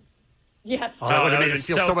 Yes. Oh, that would have made would've us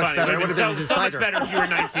feel been so much funny. better. It Would've would have been been a so much decider. better if you were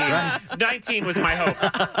 19. Right. 19 was my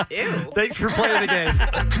hope. Ew. Thanks for playing the game.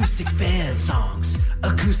 Acoustic Fan Songs.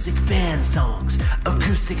 Acoustic Fan Songs.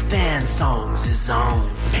 Acoustic Fan Songs is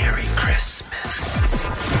on. Merry Christmas.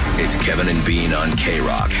 It's Kevin and Bean on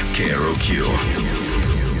KROQ,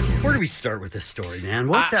 KROQ. Where do we start with this story, man?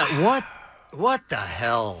 What the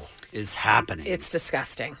hell is happening? It's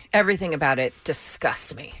disgusting. Everything about it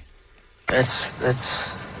disgusts me. That's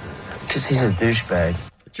because he's a douchebag.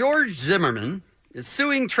 George Zimmerman is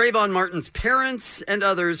suing Trayvon Martin's parents and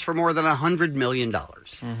others for more than $100 million.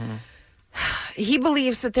 He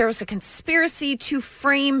believes that there was a conspiracy to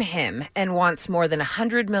frame him and wants more than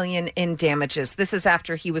 $100 million in damages. This is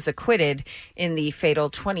after he was acquitted in the fatal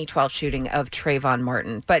 2012 shooting of Trayvon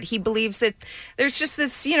Martin. But he believes that there's just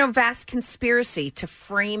this, vast conspiracy to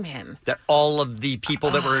frame him. That all of the people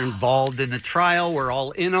that were involved in the trial were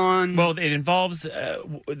all in on. Well, it involves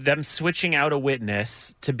them switching out a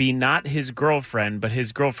witness to be not his girlfriend, but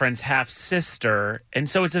his girlfriend's half-sister. And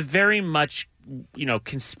so it's a very much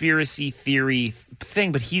conspiracy theory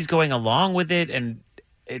thing, but he's going along with it, and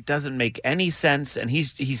it doesn't make any sense. And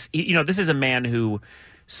he's this is a man who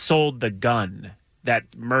sold the gun that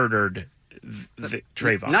murdered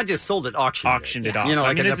Trayvon. Not just sold it, auctioned it off. in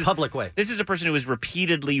a public way. This is a person who has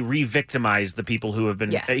repeatedly re-victimized the people who have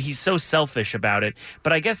been. Yes. He's so selfish about it.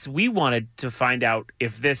 But I guess we wanted to find out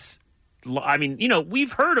if this. I mean,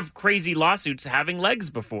 we've heard of crazy lawsuits having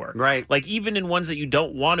legs before. Right. Like, even in ones that you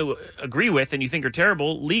don't want to agree with and you think are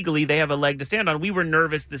terrible, legally they have a leg to stand on. We were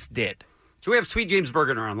nervous this did. So we have Sweet James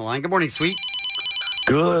Bergener on the line. Good morning, Sweet.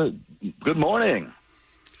 Good morning.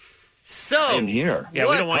 So I'm here. Yeah,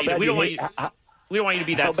 we don't want you to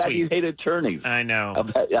be that how bad sweet. You hate attorneys. I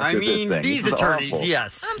know. These attorneys, awful.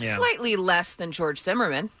 yes. I'm slightly less than George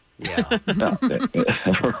Zimmerman. Yeah.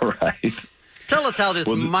 Right. Tell us how this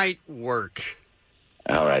might work.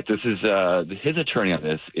 All right. This is his attorney on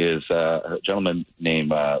this is a gentleman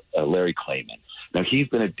named Larry Klayman. Now, he's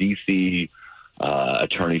been a D.C.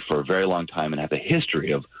 Attorney for a very long time and has a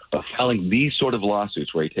history of filing these sort of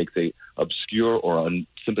lawsuits where he takes a obscure or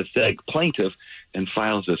unsympathetic plaintiff and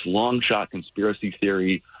files this long-shot conspiracy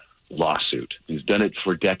theory lawsuit. He's done it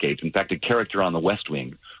for decades. In fact, a character on The West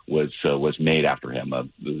Wing was made after him,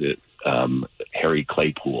 Harry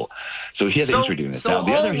Claypool. So he had a history doing this. Now,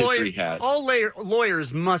 the other history has... all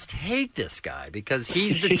lawyers must hate this guy because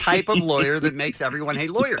he's the type of lawyer that makes everyone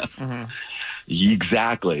hate lawyers. Mm-hmm.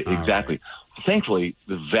 Exactly. Right. Thankfully,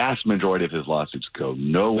 the vast majority of his lawsuits go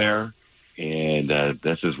nowhere, and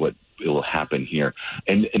this is what will happen here.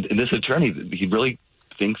 And this attorney, he really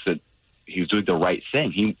thinks that he's doing the right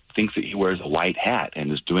thing. He thinks that he wears a white hat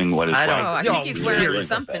and is doing what is right. I think he's wearing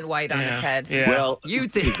something white on his head. Yeah. Well, you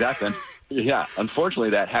think exactly? Yeah.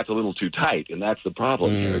 Unfortunately, that hat's a little too tight, and that's the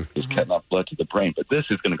problem here. It's cutting off blood to the brain. But this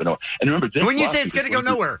is going to go nowhere. And remember, this when you say it's going to go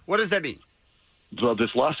nowhere, what does that mean? Well,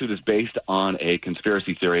 this lawsuit is based on a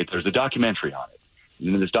conspiracy theory. There's a documentary on it.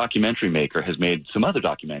 And this documentary maker has made some other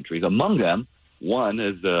documentaries. Among them, one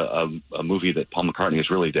is a movie that Paul McCartney is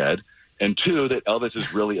really dead, and two, that Elvis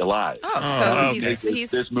is really alive. So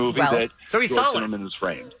he's this movie that George Zimmerman is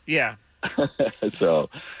framed. Yeah. So,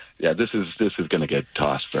 yeah, this is going to get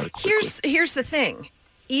tossed very quickly. Here's the thing.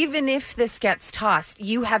 Even if this gets tossed,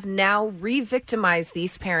 you have now re-victimized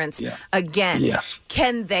these parents again. Yes.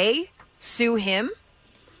 Can they sue him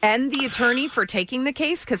and the attorney for taking the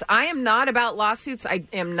case? Because I am not about lawsuits. I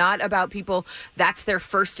am not about people. That's their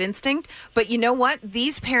first instinct. But you know what?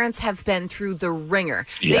 These parents have been through the ringer.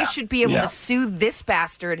 Yeah. They should be able to sue this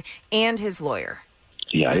bastard and his lawyer.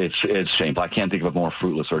 Yeah, it's shameful. I can't think of a more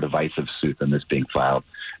fruitless or divisive suit than this being filed.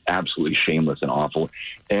 Absolutely shameless and awful.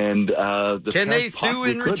 And can they sue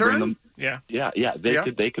in return? Yeah.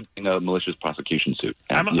 They could bring a malicious prosecution suit.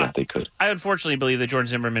 They could. I unfortunately believe that George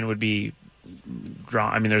Zimmerman would be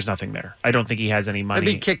drawn. I mean, there's nothing there. I don't think he has any money.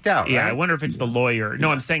 They'd be kicked out. Yeah, right? I wonder if it's the lawyer. No,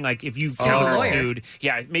 I'm saying like if you counter-sued,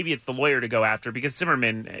 maybe it's the lawyer to go after because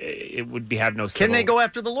Zimmerman it would have no. Can they go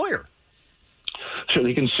after the lawyer? Sure,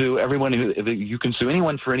 you can sue everyone. You can sue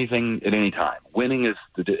anyone for anything at any time. Winning is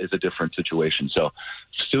a different situation. So,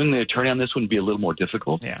 suing the attorney on this one would be a little more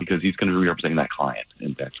difficult because he's going to be representing that client,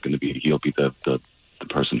 and that's going to be he'll be the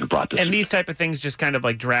person who brought this. And these type of things just kind of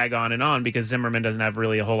like drag on and on because Zimmerman doesn't have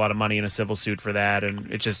really a whole lot of money in a civil suit for that,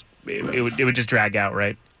 and it would just drag out,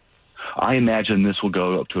 right? I imagine this will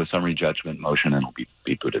go up to a summary judgment motion and it'll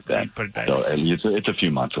be put at that. So it's a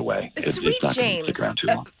few months away. Sweet it's not James, stick around too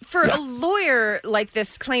long. For a lawyer like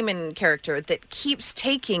this Klayman character that keeps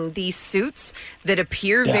taking these suits that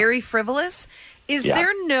appear very frivolous, is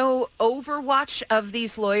there no overwatch of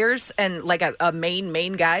these lawyers and like a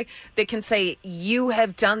main guy that can say, you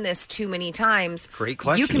have done this too many times? Great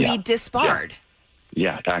question. You can be disbarred.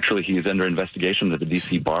 Yeah, actually, he is under investigation at the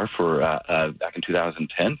D.C. bar for back in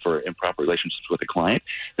 2010 for improper relationships with a client.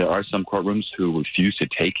 There are some courtrooms who refuse to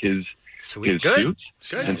take his suits. Good.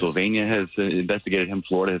 Pennsylvania has investigated him.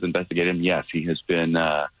 Florida has investigated him. Yes, he has been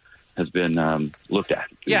looked at.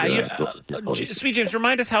 Sweet James,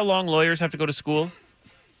 remind us how long lawyers have to go to school.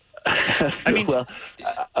 I mean,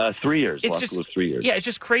 3 years. It's law school is 3 years. Yeah, it's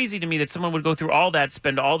just crazy to me that someone would go through all that,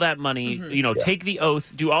 spend all that money, take the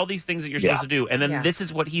oath, do all these things that you're supposed to do, and then this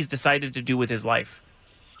is what he's decided to do with his life.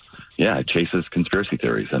 chases conspiracy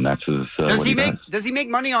theories, and that's his. Does he make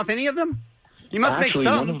money off any of them? He must make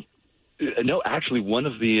some. Actually, one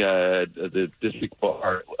of the district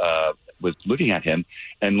bar was looking at him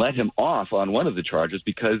and let him off on one of the charges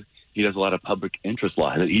because he does a lot of public interest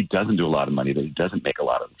law. That he doesn't do a lot of money. That he doesn't make a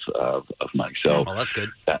lot of money. So, well, that's good.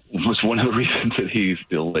 That was one of the reasons that he's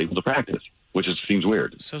still able to practice, which seems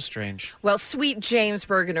weird. So strange. Well, sweet James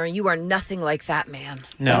Bergener, you are nothing like that man.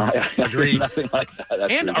 No, agreed. Nothing like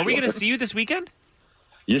that. And are we going to see you this weekend?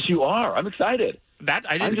 Yes, you are. I'm excited. That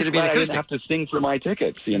I I'm didn't. just glad I didn't have to sing for my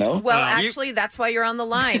tickets. You know. Well, actually, that's why you're on the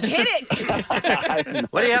line. Hit it.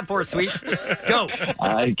 What do you have for us, sweet? Go.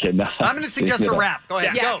 I cannot. I'm going to suggest a rap. Go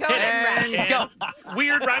ahead. Yeah, go. go ahead and And rap. go.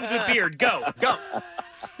 Weird rhymes with beard. Go. Go.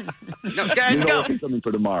 No, go. You know, Go. I'll do something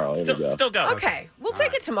for tomorrow. There we go. Still go. Okay, we'll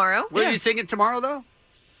take it tomorrow. Will you sing it tomorrow, though?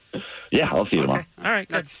 Yeah, I'll see you tomorrow. All right.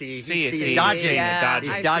 Good. Let's see. See you. He's dodging. Yeah,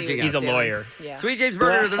 He's dodging He's a us. lawyer. Yeah. Sweet James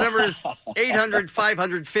Bergener, the number is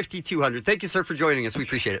 800-500-5200. Thank you, sir, for joining us. We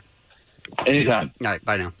appreciate it. Anytime. All right,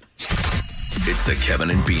 bye now. It's the Kevin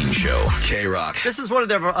and Bean Show. K-Rock. This is one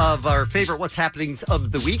of our favorite What's Happenings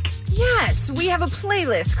of the week. Yes, we have a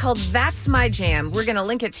playlist called That's My Jam. We're going to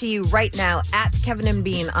link it to you right now at Kevin and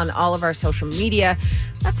Bean on all of our social media.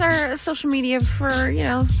 That's our social media for,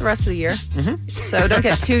 the rest of the year. Mm-hmm. So don't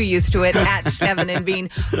get too used to it at Kevin and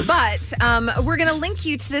Bean. But we're going to link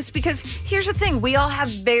you to this because here's the thing. We all have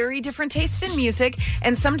very different tastes in music,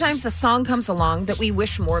 and sometimes a song comes along that we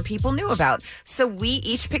wish more people knew about. So we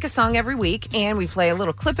each pick a song every week, and we play a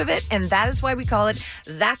little clip of it, and that is why we call it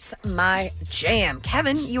That's My Jam.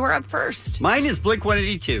 Kevin, you are up first. Mine is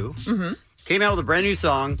Blink-182. Mm-hmm. Came out with a brand new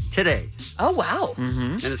song today. Oh, wow.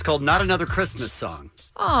 Mm-hmm. And it's called Not Another Christmas Song.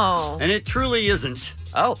 Oh. And it truly isn't.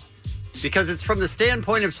 Oh. Because it's from the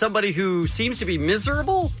standpoint of somebody who seems to be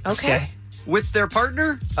miserable. Okay. With their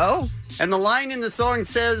partner. Oh. And the line in the song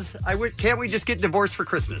says, can't we just get divorced for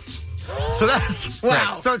Christmas? So that's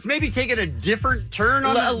wow. So it's maybe taken a different turn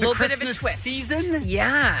on a the little Christmas bit of a twist. season.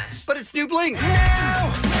 Yeah. But it's new Blink.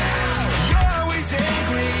 Now, you're always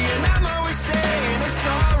angry, and I'm always saying I'm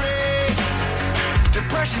sorry.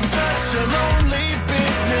 Depression's such a lonely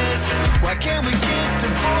business. Why can't we get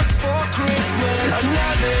divorced for Christmas?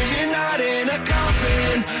 Another year not in a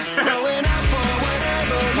coffin, growing up or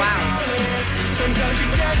whatever you call it. Sometimes you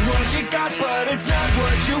get what you got, but it's not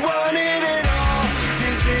what you wanted at all.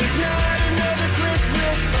 This is not another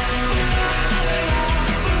Christmas song.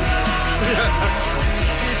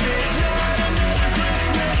 This is not another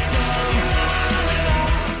Christmas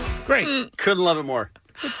song. Great. Couldn't love it more.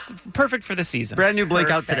 It's perfect for the season. Brand new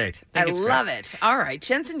Blink out today. I love it. All right,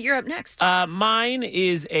 Jensen, you're up next. Mine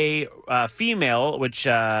is a female, which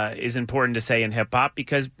is important to say in hip-hop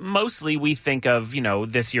because mostly we think of,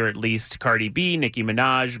 this year at least, Cardi B, Nicki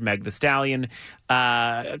Minaj, Meg Thee Stallion.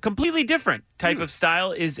 A completely different type of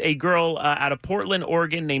style is a girl out of Portland,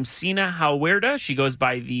 Oregon named Sina Hawerda. She goes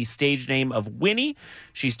by the stage name of Winnie.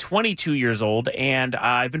 She's 22 years old, and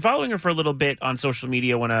I've been following her for a little bit on social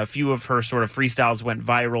media when a few of her sort of freestyles went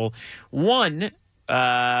viral. One,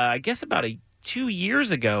 I guess about 2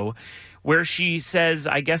 years ago, where she says,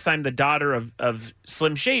 I guess I'm the daughter of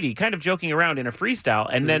Slim Shady, kind of joking around in a freestyle.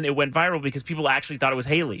 And then it went viral because people actually thought it was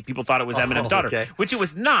Haley. People thought it was Eminem's daughter, which it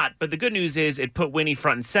was not. But the good news is it put Winnie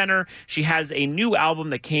front and center. She has a new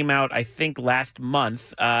album that came out, I think, last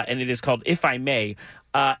month, and it is called If I May.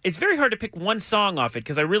 It's very hard to pick one song off it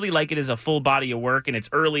because I really like it as a full body of work, and it's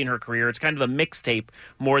early in her career. It's kind of a mixtape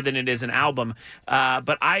more than it is an album.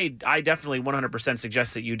 But I definitely 100%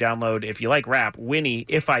 suggest that you download, if you like rap, Winnie,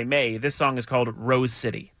 If I May. This song is called Rose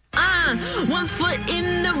City. 1 foot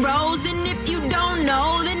in the rose, and if you don't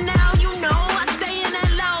know, then now you know. I stay in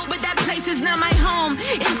LA, but that place is not my home.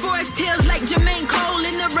 In Forest Hills like Jermaine Cole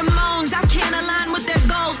and the Ramones, I can't align with their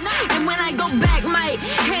goals. And when I go back, might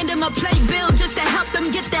hand them a playbill just to help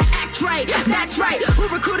them get their act right. That's right.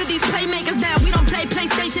 Who recruited these playmakers now? We don't play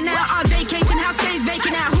PlayStation now. Our vacation house stays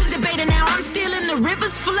vacant now. Who's debating now? I'm still in the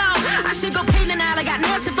river's flow. I should go pay the now. I got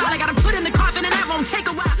nails to file. I got to put in the coffin, and that won't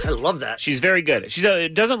take a while. I love that. She's very good. She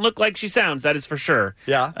doesn't look like she sounds, that is for sure.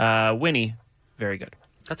 Yeah. Winnie, very good.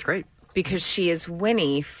 That's great. Because she is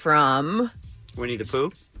Winnie from... Winnie the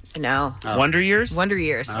Pooh? No. Wonder Years? Wonder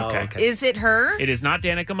Years. Okay. Is it her? It is not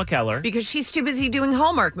Danica McKellar. Because she's too busy doing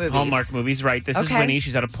Hallmark movies. Hallmark movies, right. This is Winnie.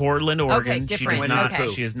 She's out of Portland, Oregon. Okay,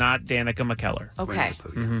 different. She is not Danica McKellar. Okay.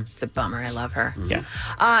 It's a bummer. I love her. Yeah.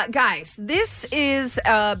 Guys, this is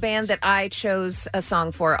a band that I chose a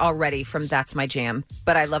song for already from That's My Jam,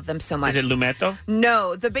 but I love them so much. Is it Lumetto?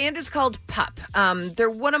 No, the band is called Pup. They're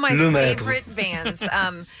one of my favorite bands.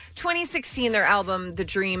 2016, their album, The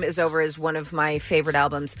Dream Is Over, is one of my favorite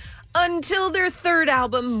albums. Until their third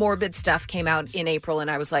album, Morbid Stuff, came out in April, and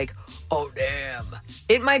I was like, oh, damn.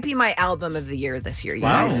 It might be my album of the year this year, you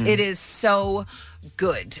guys. It is so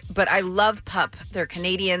good. But I love Pup. They're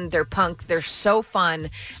Canadian, they're punk, they're so fun,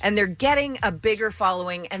 and they're getting a bigger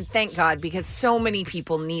following, and thank God, because so many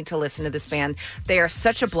people need to listen to this band. They are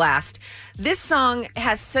such a blast. This song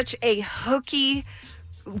has such a hooky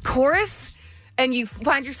chorus, and you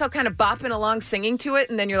find yourself kind of bopping along singing to it,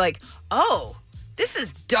 and then you're like, oh, this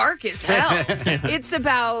is dark as hell. It's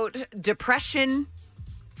about depression,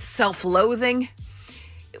 self-loathing.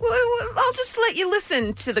 I'll just let you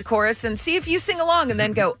listen to the chorus and see if you sing along and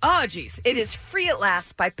then go, oh, geez, it is Free at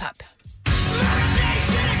Last by Pup.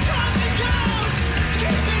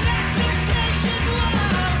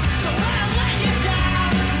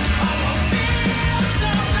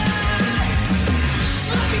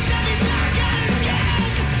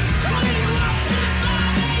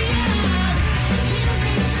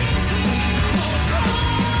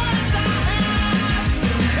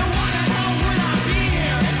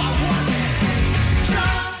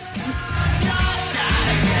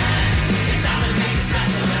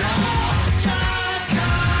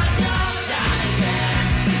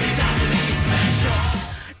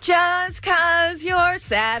 Just cause you're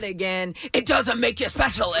sad again, it doesn't make you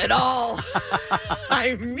special at all.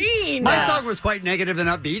 I mean... My song was quite negative and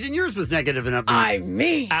upbeat, and yours was negative and upbeat. I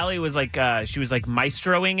mean... Allie was like, she was like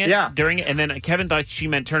maestroing it during it, and then Kevin thought she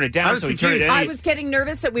meant turn it down, so he turned it down. I was getting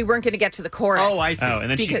nervous that we weren't going to get to the chorus. Oh, I see. Oh, and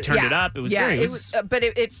then she turned it up. It was great. But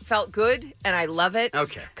it felt good, and I love it.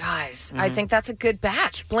 Okay. Guys, I think that's a good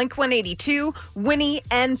batch. Blink-182, Winnie,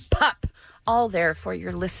 and Pup. All there for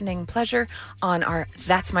your listening pleasure on our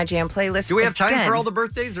That's My Jam playlist. Do we have time for all the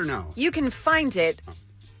birthdays or no? You can find it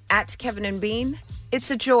at Kevin and Bean. It's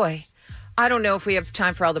a joy. I don't know if we have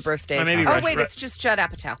time for all the birthdays. It's just Judd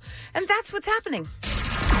Apatow. And that's what's happening.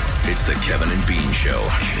 It's the Kevin and Bean Show.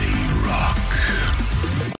 KROQ.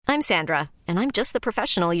 I'm Sandra, and I'm just the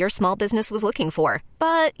professional your small business was looking for.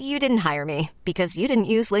 But you didn't hire me because you didn't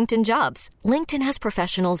use LinkedIn Jobs. LinkedIn has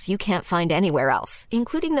professionals you can't find anywhere else,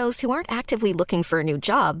 including those who aren't actively looking for a new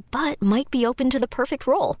job, but might be open to the perfect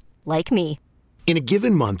role, like me. In a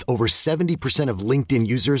given month, over 70% of LinkedIn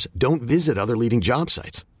users don't visit other leading job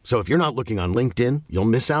sites. So if you're not looking on LinkedIn, you'll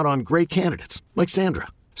miss out on great candidates like Sandra.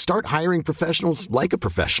 Start hiring professionals like a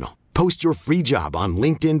professional. Post your free job on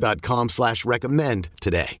linkedin.com/recommend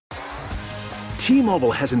today.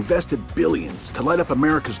 T-Mobile has invested billions to light up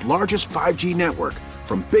America's largest 5G network,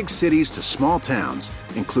 from big cities to small towns,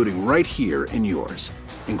 including right here in yours.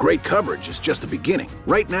 And great coverage is just the beginning.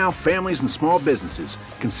 Right now, families and small businesses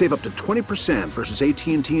can save up to 20% versus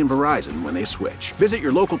AT&T and Verizon when they switch. Visit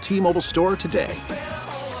your local T-Mobile store today.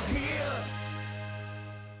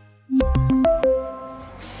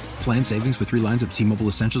 Plan savings with 3 lines of T-Mobile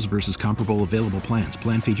Essentials versus comparable available plans.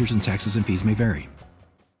 Plan features and taxes and fees may vary.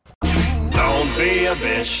 Don't be a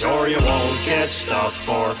bitch or you won't get stuff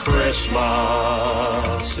for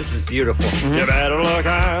Christmas. This is beautiful. You better look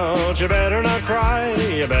out, you better not cry,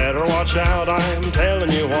 you better watch out, I'm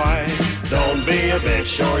telling you why. Don't be a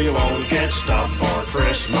bitch or you won't get stuff for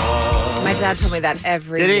Christmas. My dad told me that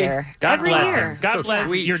every year. God every bless year. him. God So bless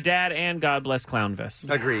sweet. your dad and God bless Clownvis.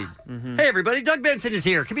 Agreed. Hey, everybody. Doug Benson is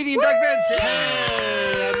here. Comedian Doug Benson.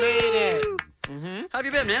 Hey, I made it. How have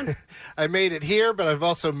you been, man? I made it here, but I've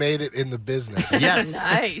also made it in the business. Yes.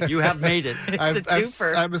 Nice. You have made it. It's a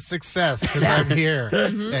twofer. I'm a success because I'm here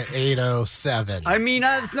at 8:07. I mean,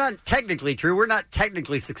 it's not technically true. We're not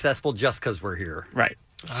technically successful just because we're here. Right.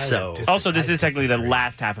 So, also, this is technically the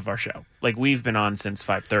last half of our show. Like, we've been on since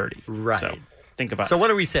 5:30. Right. So think of us. So what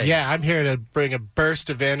do we say? Yeah, I'm here to bring a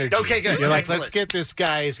burst of energy. Okay, good. You're like, Excellent. let's get this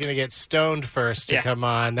guy who's going to get stoned first to Yeah. come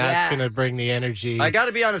on. That's Yeah. going to bring the energy I got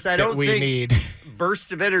to be honest. I that don't we think need.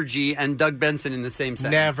 burst of energy and Doug Benson in the same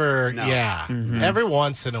sentence. Never, No. yeah. Every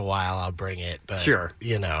once in a while I'll bring it, but Sure.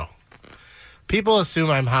 you know. People assume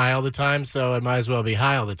I'm high all the time, so I might as well be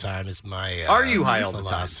high all the time is my Are you high all the time?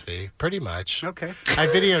 philosophy. Pretty much. Okay. I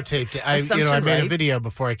videotaped it. I Assumption, made a right? video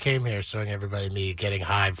before I came here showing everybody me getting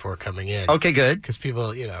high before coming in. Okay, good. Because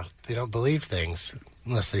people, they don't believe things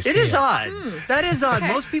unless they see It is odd. Hmm. That is odd.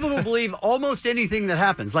 Most people don't believe almost anything that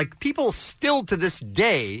happens. Like, people still to this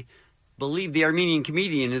day believe the Armenian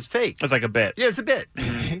comedian is fake. It's like a bit. Yeah, it's a bit.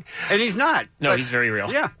 And he's not. No, But- he's very real.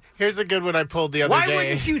 Yeah. Here's a good one I pulled the other Why day.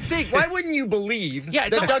 wouldn't you think? Why wouldn't you believe Yeah,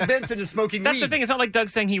 it's that not- Doug Benson is smoking That's weed? the thing. It's not like Doug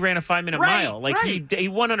saying he ran a 5-minute Right, mile. Like, right. he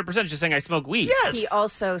 100% is just saying I smoke weed. Yes. He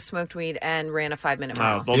also smoked weed and ran a 5-minute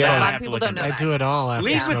mile. well, Yeah. that A I lot have of to people look don't into. know I that. do it all after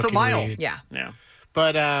Lead with the smoking mile. weed. Yeah. Yeah.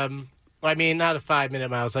 But I mean, not a 5-minute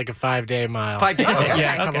mile. It's like a 5-day mile. 5-day. Okay.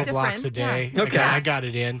 Yeah, a couple Different. blocks a day. Yeah. Okay. I got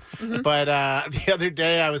it in. Mm-hmm. But the other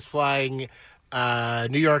day I was flying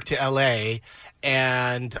New York to L.A.,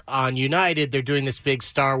 and on United, they're doing this big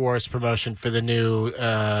Star Wars promotion for the new,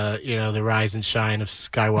 the Rise and Shine of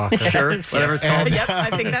Skywalker. Sure, whatever it's called. Yep, I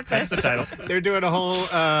think that's That's the title. They're doing a whole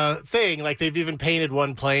thing. Like, they've even painted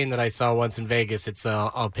one plane that I saw once in Vegas. It's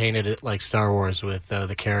all painted it like Star Wars with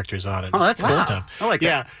the characters on it. Oh, that's and cool. stuff. I like that.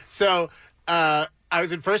 Yeah. So I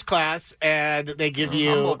was in first class, and they give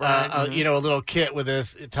you a little kit with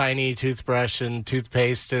this tiny toothbrush and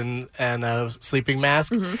toothpaste and a sleeping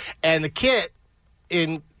mask. And the kit,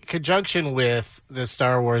 in conjunction with the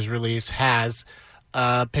Star Wars release, has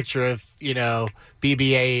a picture of,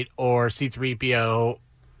 BB-8 or C-3PO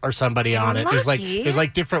or somebody on it. There's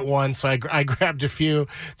like different ones, so I grabbed a few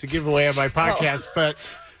to give away on my podcast. But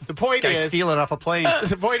the point Guys is, stealing off a plane.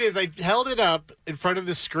 The point is, I held it up in front of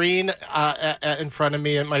the screen in front of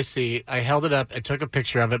me in my seat. I held it up and took a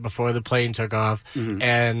picture of it before the plane took off.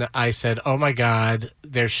 And I said, "Oh my God,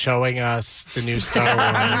 they're showing us the new Star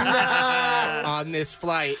Wars on this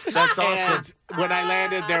flight." That's awesome. And when I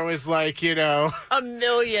landed, there was like, a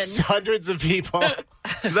million. hundreds of people.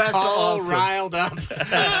 That's all awesome. riled up.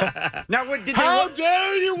 Now, what did How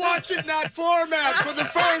dare you watch it in that format for the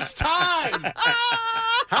first time?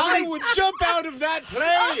 I would jump out of that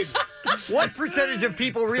plane. What percentage of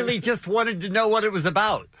people really just wanted to know what it was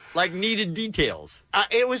about? Like, needed details?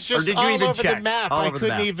 It was just Or did you all even over check? the map. All I over the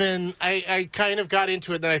couldn't map. even. I kind of got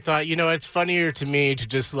into it. Then I thought, it's funnier to me to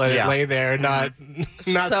just let it lay there, and not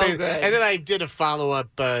So say. good. And then I did a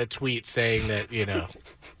follow-up tweet saying that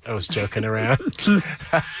I was joking around.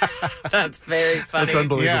 That's very funny. That's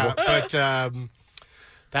unbelievable. Yeah, but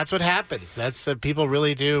that's what happens. That's people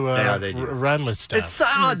really do, they do. run with stuff. It's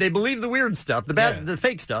odd. They believe the weird stuff, the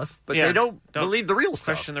fake stuff, but they don't believe the real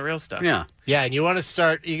stuff. Question the real stuff. Yeah. Yeah, and you want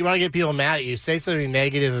to get people mad at you. Say something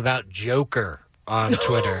negative about Joker on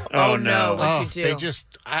Twitter. Oh, no. What'd you do? They just,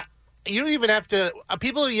 you don't even have to,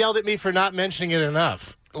 people have yelled at me for not mentioning it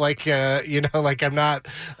enough. Like, like I'm not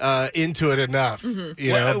into it enough.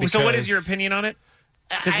 So what is your opinion on it?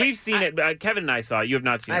 Because we've seen it. Kevin and I saw it. You have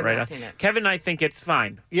not seen it, I've right? not seen it. Kevin and I think it's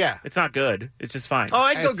fine. Yeah. It's not good. It's just fine. Oh,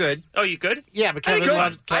 I'd go good. Oh, you good? Yeah, but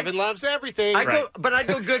Kevin loves everything. I'd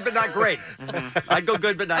go good, but not great. I'd go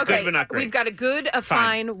good, but not Okay, great. but not great. we've got a good, a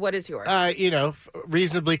fine. What is yours?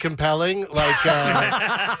 Reasonably compelling, like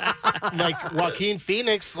like Joaquin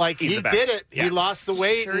Phoenix. Like, He's he the best. did it. Yeah. He lost the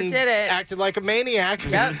weight Sure and did it. acted like a maniac.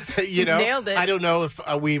 Yep. Nailed it. I don't know if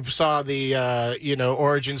we saw the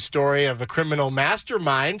origin story of a criminal mastermind.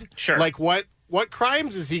 Sure. Like, what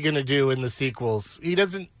crimes is he going to do in the sequels? He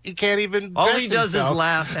can't even. All dress he does himself. is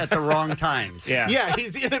laugh at the wrong times. Yeah. Yeah,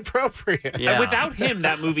 he's inappropriate. Yeah. Without him,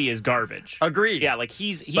 that movie is garbage. Agreed. Yeah, like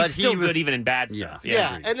he's But still he was- good even in bad stuff.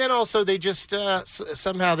 Yeah, agreed. and then also they just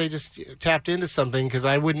somehow they just tapped into something, because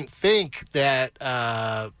I wouldn't think that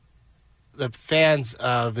the fans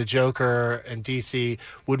of the Joker and DC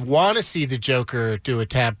would want to see the Joker do a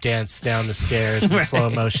tap dance down the stairs in slow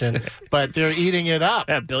motion, but they're eating it up.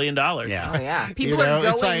 Yeah, $1 billion. Yeah. Oh, yeah. People are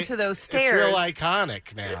going to those stairs. It's real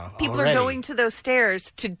iconic now. People already. are going to those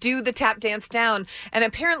stairs to do the tap dance down, and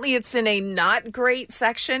apparently it's in a not great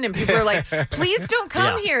section, and people are like, please don't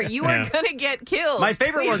come Yeah. here. You are Yeah. going to get killed. My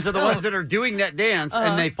favorite Please ones are the don't." ones that are doing that dance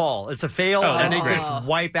and they fall. It's a fail, Oh, and they that's just great.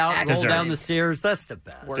 wipe out and roll Deserved. down the stairs. That's the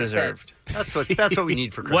best. Deserved. That's what we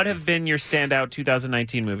need for Christmas. What have been your standout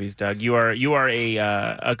 2019 movies, Doug? You are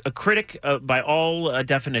a critic by all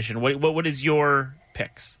definition. What is your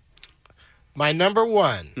picks? My number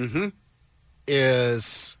one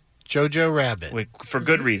is Jojo Rabbit. Wait, for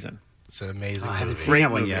good reason. It's an amazing I haven't movie. seen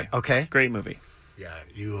that one yet. Okay. Great movie. Yeah,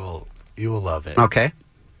 you will love it. Okay.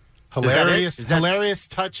 Hilarious, Is that- hilarious,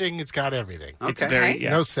 touching. It's got everything. It's very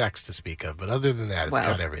No sex to speak of, but other than that, it's Well.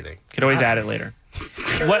 got everything. Could always add it later.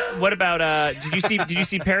 What about did you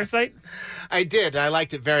see Parasite? I did. And I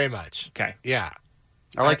liked it very much. Okay. Yeah,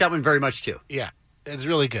 I like that one very much too. yeah, it's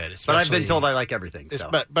really good. But I've been especially- told I like everything. it's- So.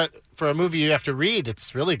 but for a movie you have to read,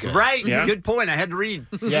 it's really good. Right. Yeah. Good point. I had to read.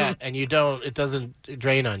 Yeah, and it doesn't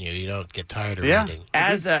drain on you. You don't get tired of Yeah. reading.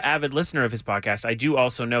 As an avid listener of his podcast, I do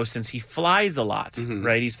also know, since he flies a lot,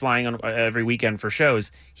 right? He's flying on every weekend for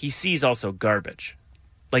shows. He sees also garbage.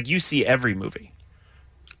 Like, you see every movie.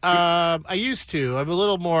 I used to. I'm a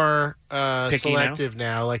little more Picky selective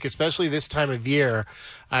now. Like, especially this time of year,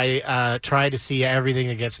 I try to see everything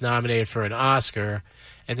that gets nominated for an Oscar.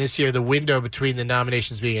 And this year, the window between the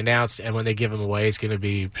nominations being announced and when they give them away is going to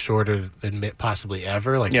be shorter than possibly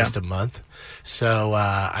ever, like Yeah. just a month. So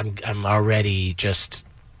I'm already just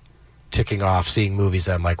ticking off, seeing movies.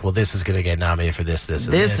 I'm like, well, this is going to get nominated for this, and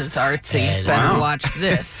this. This is artsy. And, Better watch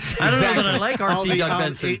this. I don't know that I like artsy, Doug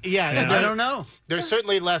Benson. Yeah, I don't know. There's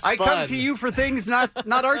certainly less I fun. come to you for things not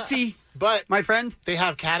artsy. But, my friend, they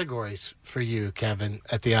have categories for you, Kevin,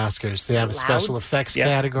 at the Oscars. They have a special effects Yep.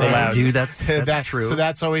 category. They do. That's true. So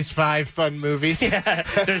that's always 5 fun movies. Yeah,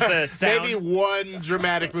 there's the sound. Maybe one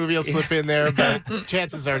dramatic movie will slip in there, but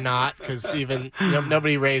chances are not, because even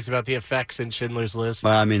nobody raves about the effects in Schindler's List.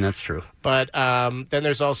 Well, I mean, that's true. But then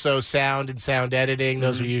there's also sound and sound editing.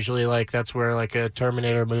 Those are usually that's where like a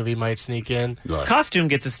Terminator movie might sneak in. Costume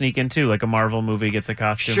gets a sneak in too, like a Marvel movie gets a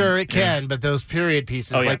costume. Sure, it can, but those period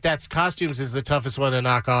pieces, costumes is the toughest one to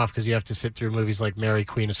knock off because you have to sit through movies like Mary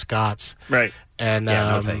Queen of Scots. Right. And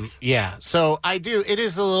no thanks. Yeah, so I do. It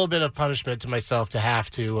is a little bit of punishment to myself to have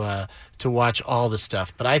to watch all the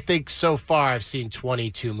stuff. But I think so far I've seen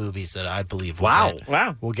 22 movies that I believe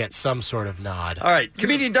will get some sort of nod. All right,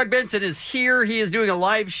 comedian Doug Benson is here. He is doing a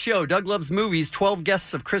live show. Doug Loves Movies, 12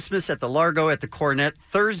 Guests of Christmas at the Largo at the Coronet,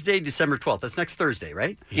 Thursday, December 12th. That's next Thursday,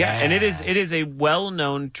 right? Yeah, and it is a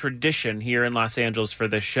well-known tradition here in Los Angeles for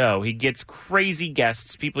this show. He gets crazy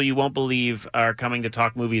guests, people you won't believe are coming to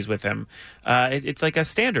talk movies with him. It's like a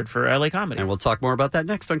standard for LA comedy. And we'll talk more about that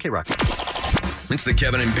next on KROQ. It's the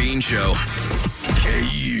Kevin and Bean Show.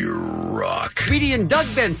 KROQ. Comedian Doug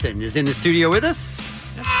Benson is in the studio with us.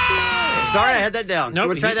 Sorry, I had that down. Nope, You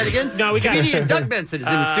want to try that again? No, we got it. Comedian Doug Benson is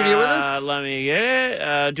in the studio with us. Let me get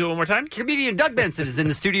it. Do it one more time. Comedian Doug Benson is in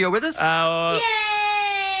the studio with us.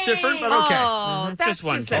 Different, but okay. Oh, that's Just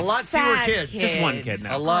one just kid. A lot fewer kids. Just one kid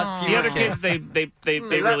now. A lot The fewer other kids. kids, they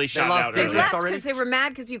really shot out. They early. left because they were mad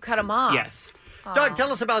because you cut them off. Yes. Doug,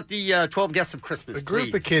 tell us about the 12 Guests of Christmas, The group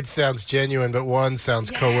please. of kids sounds genuine, but one sounds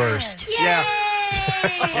coerced. Yeah.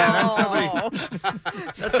 Yeah, that's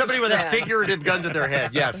somebody with a figurative gun to their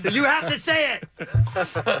head. Yes, you have to say it.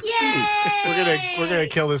 We're gonna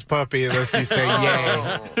kill this puppy unless you say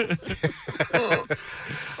yay.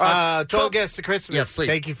 12 Guests of Christmas. Yes, please.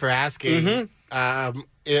 Thank you for asking.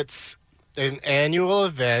 It's an annual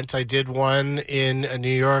event. I did one in New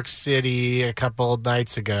York City a couple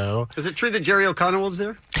nights ago. Is it true that Jerry O'Connell was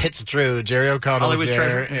there? It's true. Jerry O'Connell was Hollywood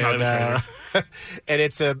there. treasure. And, Hollywood treasure. and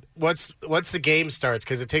it's once the game starts,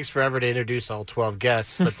 because it takes forever to introduce all 12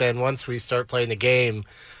 guests, but then once we start playing the game,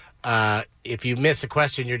 if you miss a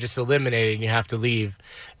question, you're just eliminated and you have to leave.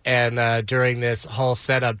 And during this whole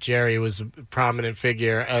setup, Jerry was a prominent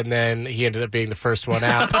figure, and then he ended up being the first one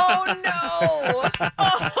out. Oh, no.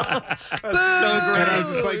 So great. And I was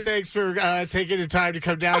just like, thanks for taking the time to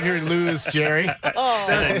come down here and lose, Jerry.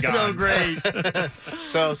 That's so great.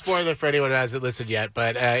 So, spoiler for anyone who hasn't listened yet,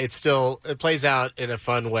 but it plays out in a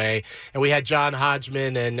fun way. And we had John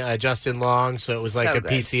Hodgman and Justin Long, so it was like a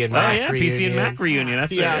PC and Mac reunion. PC and Mac reunion.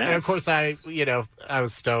 That's right. And of course I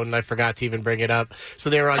was stoned and I forgot to even bring it up. So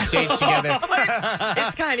they were on stage together.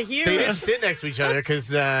 It's kind of huge. They didn't sit next to each other because,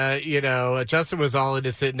 Justin was all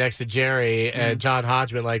into sitting next to Jerry, and John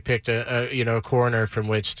Hodgman picked a corner from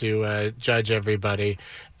which to judge everybody.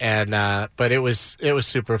 And but it was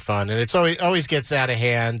super fun, and it's always gets out of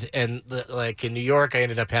hand. And in New York, I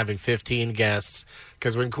ended up having 15 guests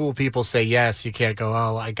because when cool people say yes, you can't go.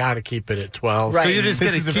 Oh, I got to keep it at 12. Right. So you're just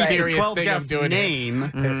going to keep the 12 thing guest I'm doing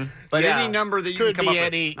name, but any number that you could can come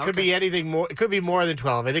up with. Could be anything more. It could be more than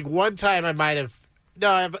 12. I think one time I might have.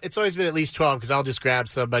 No, it's always been at least 12 because I'll just grab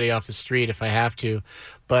somebody off the street if I have to.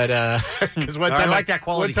 But because one time I like that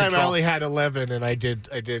quality one time control. I only had 11, and I did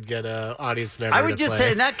get an audience member. I would just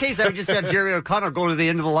say in that case, I would just have Jerry O'Connell go to the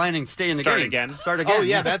end of the line and stay in the game. Start again. Oh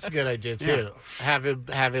yeah, that's a good idea too. Yeah.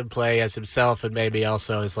 Have him play as himself, and maybe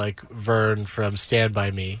also as Vern from Stand By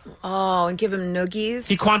Me. Oh, and give him noogies.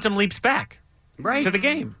 He quantum leaps back to the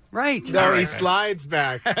game. Right. No, he slides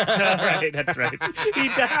back. Right, that's right.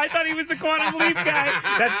 I thought he was the quantum leap guy.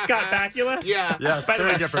 That's Scott Bakula? Yeah. Yes, by the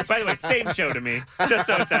way, different. By the way, same show to me. Just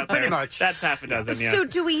so it's out there. Pretty much. That's half a dozen, yeah. So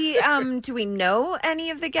do we know any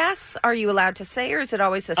of the guests? Are you allowed to say, or is it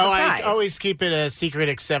always a surprise? I always keep it a secret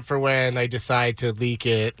except for when I decide to leak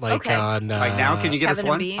it, on... Like now, can you give Kevin us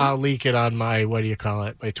one? and Bean? I'll leak it on my,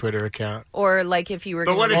 my Twitter account. Or if you were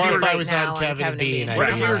But what going if to you do were- it I was right now on Kevin and Bean, Bean? What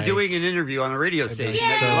if you were Right. doing an interview on a radio station So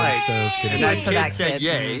that you like, it's good. and Do it that for that kid said kid.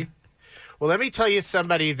 yay? Well, let me tell you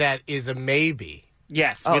somebody that is a maybe.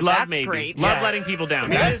 Yes, Oh, we love that's maybes. great. Love Yeah. letting people down.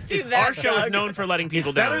 Let's do that, Our show is Doug. known for letting people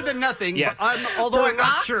It's down. better than nothing, Yes. although I'm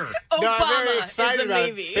not Barack sure. Obama No, I'm very excited is a about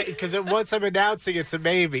maybe. it because once I'm announcing, it's a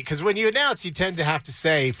maybe. Because when you announce, you tend to have to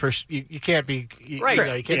say first. You can't be Right,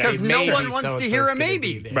 You can't because say no maybe one wants to so-and-so's hear a gonna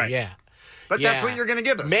maybe. be there. Right. Yeah. But that's what you're going to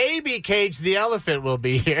give us. Maybe Cage the Elephant will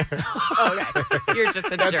be here. Okay. You're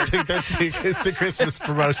just a jerk. It's the Christmas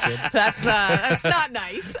promotion. That's not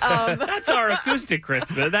nice. That's our acoustic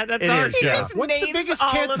Christmas. That's our show. What's the biggest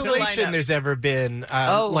cancellation there's ever been?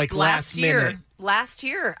 Like last year. minute. Last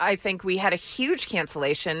year, I think we had a huge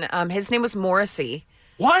cancellation. His name was Morrissey.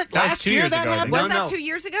 What? Last year that happened? Was that 2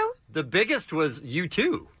 years ago? The biggest was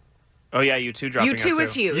U2. Oh, yeah, U2 dropping U2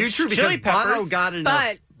 was huge. U2 because Chili Peppers. Bono got in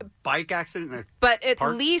a bike accident. But at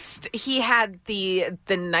least he had the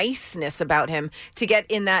niceness about him to get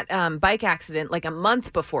in that bike accident like a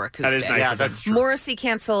month before Acoustic. That is nice. Yeah, that's true. Morrissey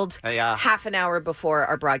canceled half an hour before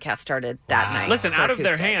our broadcast started that night. Listen, for out of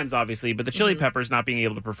their Acoustic. hands, obviously, but the Chili Peppers not being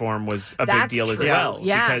able to perform was a big That's deal as true. well.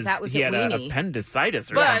 Yeah, because that was he a had weenie.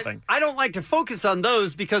 appendicitis or But something. I don't like to focus on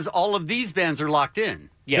those because all of these bands are locked in.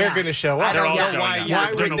 Yes. They're going to show up. I don't know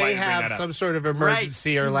Why would they have some sort of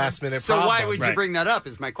emergency or last minute So problem? why would you bring that up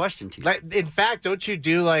is my question to you. In fact, don't you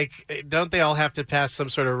do don't they all have to pass some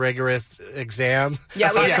sort of rigorous exam? Yeah,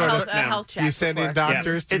 Some we had sort a of- health check. You send in before.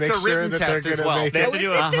 doctors to It's make a sure written that they're test going as to well. make They it. have to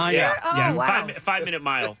do Oh, wow. 5 minute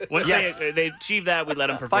mile. Once Yes. they achieve that, we let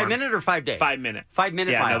them perform. 5 minute or 5 day? 5 minute. 5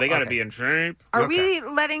 minute Yeah, mile. no, they got to Okay. be in shape. Are we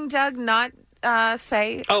letting Doug not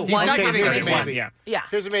say? Oh, He's not giving us here's a one. maybe. Yeah.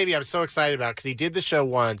 Here's a maybe I'm so excited about because he did the show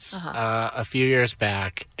once a few years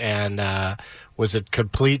back and was a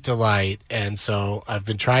complete delight. And so I've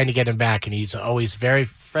been trying to get him back, and he's always very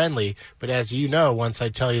friendly. But as you know, once I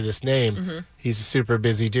tell you this name, he's a super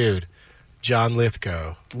busy dude. John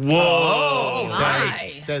Lithgow. Whoa.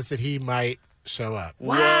 Says that he might show up.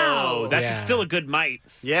 Whoa. That's Yeah. still a good might.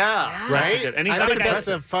 Yeah. Right? And he's I not think the guy- that's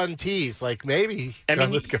a fun tease. Like maybe I John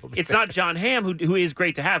mean, Lithgow. it's not John Hamm, who is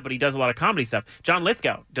great to have, but he does a lot of comedy stuff. John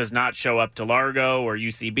Lithgow does not show up to Largo or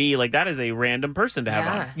UCB. Like, that is a random person to have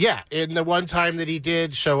on. Yeah, and the one time that he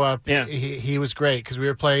did show up, he was great because we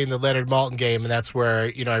were playing the Leonard Maltin game, and that's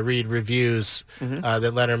where I read reviews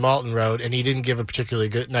that Leonard Maltin wrote, and he didn't give a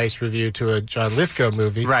particularly nice review to a John Lithgow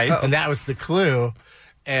movie, Right. And that was the clue.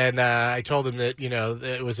 And I told him that that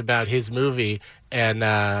it was about his movie, and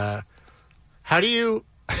how do you?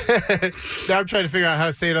 Now I'm trying to figure out how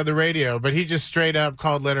to say it on the radio, but he just straight up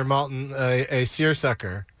called Leonard Maltin a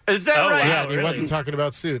seersucker. Is that right? Yeah, and he wasn't talking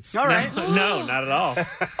about suits. All right. No, not at all.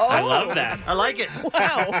 I love that. I like it.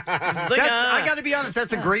 Wow. I got to be honest,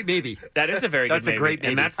 that's a great maybe. That is a very That's good a great maybe.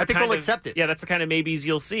 And that's I the think kind we'll of- accept it. Yeah, that's the kind of maybes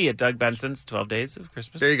you'll see at Doug Benson's 12 Days of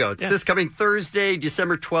Christmas. There you go. It's this coming Thursday,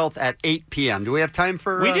 December 12th at 8 p.m. Do we have time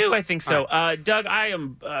for... We do, I think so. Doug, I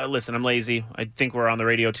am, listen, I'm lazy. I think we're on the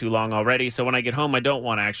radio too long already. So when I get home, I don't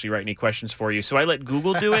want to actually write any questions for you. So I let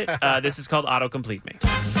Google do it. This is called Autocomplete Me.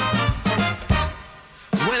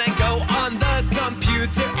 When I go on the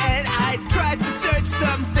computer and I try to search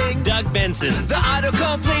something, Doug Benson. the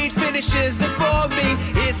autocomplete finishes it for me.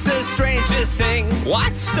 It's the strangest thing.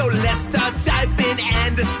 What? So let's start typing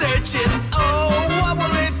and searching. Oh, what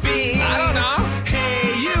will it be? I don't know.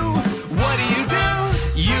 Hey, you, what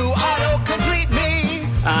do? You autocomplete me.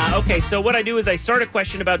 Okay, so what I do is I start a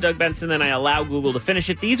question about Doug Benson, then I allow Google to finish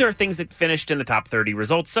it. These are things that finished in the top 30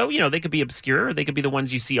 results. So, they could be obscure, or they could be the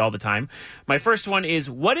ones you see all the time. My first one is,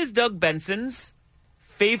 what is Doug Benson's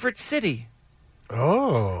favorite city?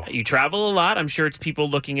 Oh. You travel a lot. I'm sure it's people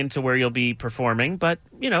looking into where you'll be performing, but,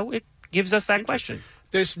 it gives us that question.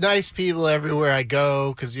 There's nice people everywhere I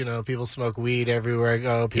go because, people smoke weed everywhere I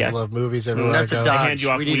go. People Yes. love movies everywhere That's I go. a dodge. They hand you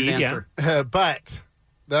off We need an weed, answer. But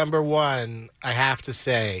number one, I have to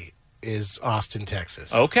say, is Austin,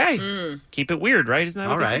 Texas. Okay. Keep it weird, right? Isn't that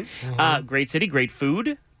what All they say? Great city, great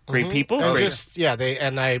food, great people. And great-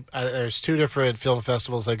 there's two different film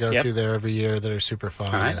festivals I go to there every year that are super fun.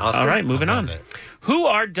 All right, and awesome. All right, I moving love on. it. Who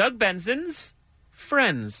are Doug Benson's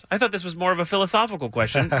friends? I thought this was more of a philosophical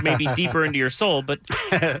question, maybe deeper into your soul, but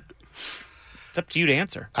it's up to you to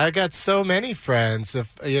answer. I got so many friends.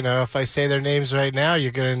 If I say their names right now,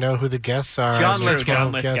 you're going to know who the guests are. John on Lithgow.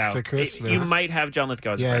 John 12 Guests Lithgow. of Christmas. You might have John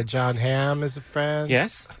Lithgow as a Yeah, friend. John Hamm is a friend.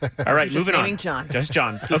 Yes. All right, Just moving on. naming Johns. Just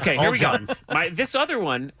Johns. Okay, all here we Johns. go. This other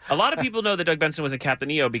one, a lot of people know that Doug Benson was in Captain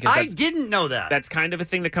EO because I didn't know that. that's kind of a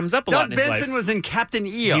thing that comes up a lot Doug in his Benson life. was in Captain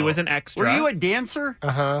EO. He was an extra. Were you a dancer?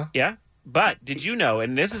 Uh-huh. Yeah. But did you know,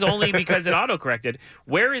 and this is only because it autocorrected,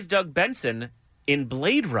 where is Doug Benson in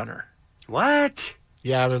Blade Runner? What?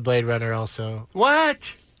 Yeah, I'm in Blade Runner also.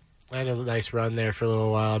 What? I had a nice run there for a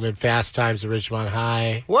little while. I'm in Fast Times at Ridgemont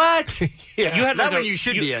High. What? Yeah. You had That one you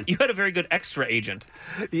should be in. You had a very good extra agent.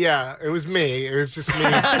 Yeah, it was me. It was just me.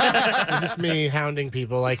 It was just me hounding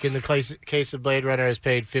people. Like in the case of Blade Runner, I was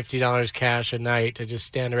paid $50 cash a night to just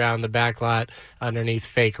stand around the back lot underneath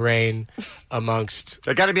fake rain amongst.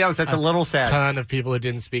 I got to be honest, that's a little sad. Ton of people who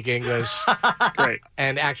didn't speak English. Great.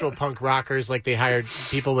 And actual punk rockers, like they hired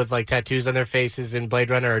people with like tattoos on their faces in Blade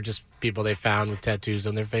Runner, or just people they found with tattoos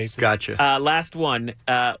on their faces. Gotcha. Last one.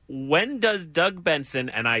 When does Doug Benson,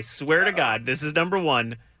 and I swear to God, this is number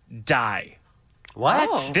one, die? What?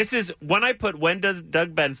 Oh. This is when I put when does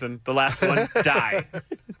Doug Benson, the last one, die?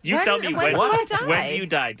 You When- tell me when do I die? when do you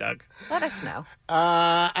die, Doug? Let us know.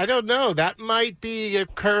 I don't know. That might be a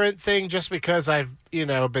current thing just because I've,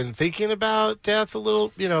 been thinking about death a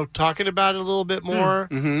little, talking about it a little bit more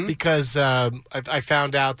because I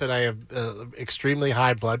found out that I have extremely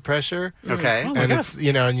high blood pressure. Okay. And it's, and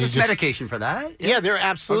you There's just... medication for that? Yeah, there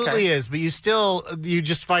absolutely is. But you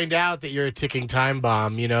just find out that you're a ticking time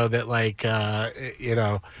bomb, that like,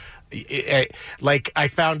 like I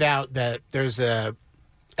found out that there's a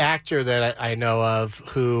actor that I know of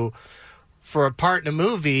who, for a part in a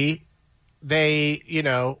movie, they,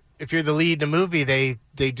 if you're the lead in a movie, they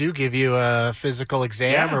do give you a physical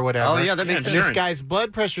exam or whatever. Oh, yeah, that makes sense. This guy's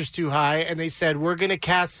blood pressure's too high, and they said, we're going to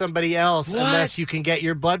cast somebody else unless you can get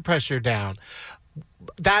your blood pressure down.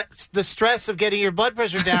 That's the stress of getting your blood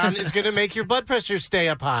pressure down is going to make your blood pressure stay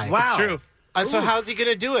up high. Wow. It's true. So how's he going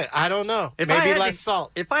to do it? I don't know. Maybe less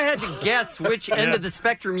salt. If I had to guess which end of the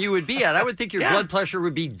spectrum you would be at, I would think your blood pressure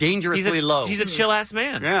would be dangerously low. He's a chill-ass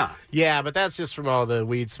man. Yeah. Yeah, but that's just from all the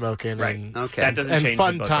weed smoking. Right. And, Okay. That doesn't and change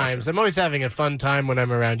fun the blood times. pressure. I'm always having a fun time when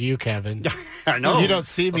I'm around you, Kevin. I know. You don't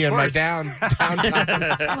see me Of in my course. down time.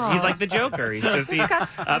 He's like the Joker. He's just up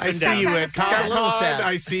I and see down. you at got a little Comic-Con, sad.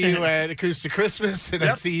 I see you at Acoustic Christmas, and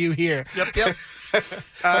I see you here. Yep.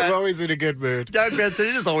 I'm always in a good mood. Doug Benson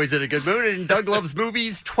is always in a good mood, and Doug Loves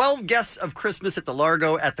Movies. 12 Guests of Christmas at the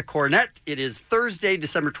Largo at the Cornet. It is Thursday,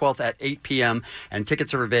 December 12th at 8 p.m., and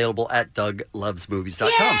tickets are available at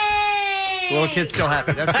DougLovesMovies.com. Little kid's still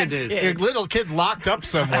happy. That's good news. Your little kid locked up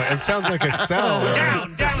somewhere. It sounds like a cell. or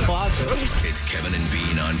Down. a closet. It's Kevin and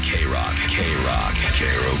Bean on KROQ.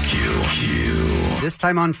 KROQ. KROQ. This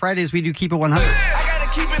time on Fridays, we do Keep It 100. I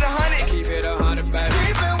gotta keep it 100. Keep it 100, baby.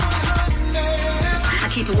 Keep it 100. I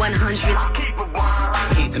keep it 100. Keep it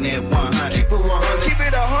 100. Keeping it 100. Keep it 100. Keep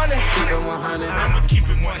it 100. Keep it 100. I'ma keep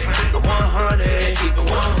it 100. 100. Keep it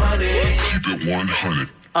 100. Keep it 100.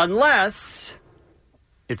 Unless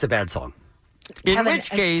it's a bad song. In Kevin, which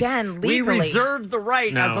case, again, we legally. reserve the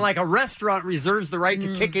right, No. as like a restaurant reserves the right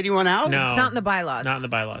to kick anyone out. No. It's not in the bylaws. Not in the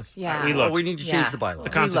bylaws. Yeah. We Oh, looked. we need to change the bylaws. The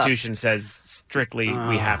Constitution says strictly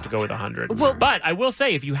we have to go with 100. Well- but I will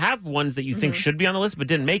say, if you have ones that you think should be on the list but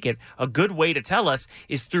didn't make it, a good way to tell us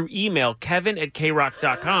is through email,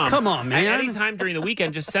 kevin@kroq.com. Come on, man. At any time during the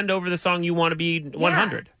weekend, just send over the song you want to be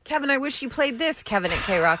 100. Kevin, I wish you played this,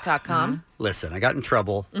 Kevin@kroq.com. Listen, I got in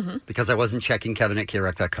trouble because I wasn't checking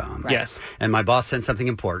Kevin@KROQ.com. Yes. And my boss sent something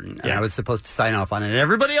important, and I was supposed to sign off on it. And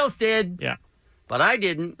everybody else did. Yeah. But I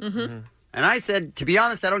didn't. And I said, to be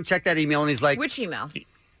honest, I don't check that email. And he's like, Which email?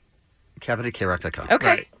 Kevin@KROQ.com. Okay.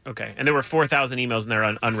 Right. Okay. And there were 4,000 emails in there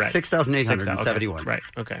unread. 6,871. Okay. Right.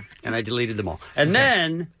 Okay. And I deleted them all. And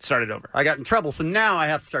then started over. I got in trouble. So now I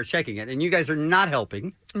have to start checking it. And you guys are not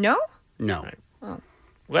helping. No? No. Oh.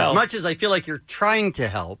 As much as I feel like you're trying to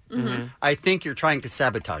help, I think you're trying to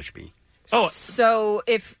sabotage me. Oh, So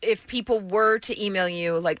if people were to email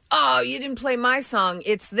you like, oh, you didn't play my song,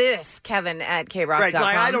 it's this, Kevin@kroq.com. Right,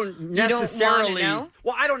 like I don't You necessarily. don't wanna know?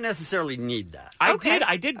 Well, I don't necessarily need that. I Okay.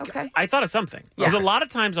 did. Okay. I thought of something. Because a lot of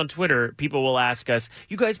times on Twitter, people will ask us,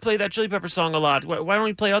 you guys play that Chili Pepper song a lot. Why don't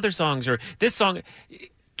we play other songs or this song?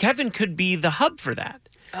 Kevin could be the hub for that.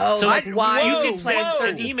 Oh, so like why you you can play send an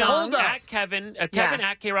certain email songs? at Kevin at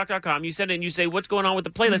KROQ.com. You send it and you say, what's going on with the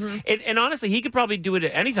playlist? And honestly, he could probably do it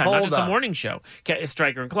at any time, not Hold just the up. morning show.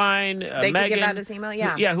 Stryker and Klein, They Megan. could give out his email,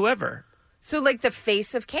 yeah. Yeah, whoever. So like the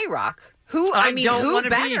face of K-Rock. Who I mean, don't who wanna be-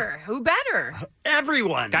 better? Who better?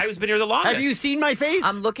 Everyone. Guy who's been here the longest. Have you seen my face?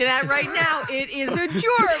 I'm looking at it right now. It is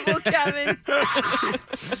adorable, Kevin.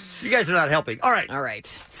 You guys are not helping. All right. All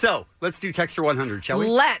right. So let's do Texter 100, shall we?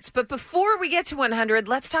 Let's. But before we get to 100,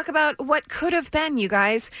 let's talk about what could have been, you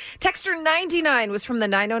guys. Texter 99 was from the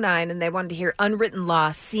 909, and they wanted to hear Unwritten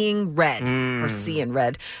Law, Seeing Red, or Seeing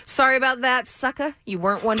Red. Sorry about that, sucka. You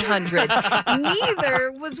weren't 100.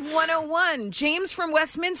 Neither was 101. James from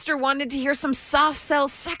Westminster wanted to hear some Soft Cell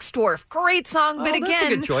Sex Dwarf. Great song, but again, that's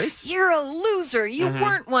a good choice. You're a loser. You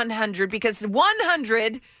weren't 100 because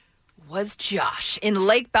 100 was Josh in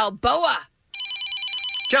Lake Balboa.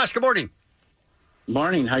 Josh, good morning.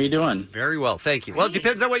 Morning. How you doing? Very well, thank you. Well, it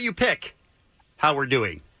depends on what you pick, how we're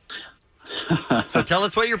doing. So tell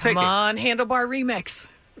us what you're picking. Come on, Handlebar Remix.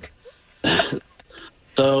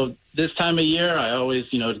 So this time of year, I always,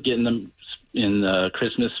 get in the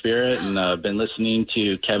Christmas spirit, and I've been listening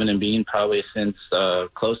to Kevin and Bean probably since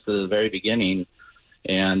close to the very beginning.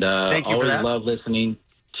 And Thank you for always that. love listening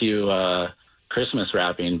to Christmas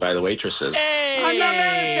rapping by the waitresses. Hey, I'm not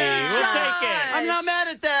mad at that. We'll take it. I'm not mad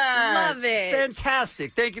at that. Love it.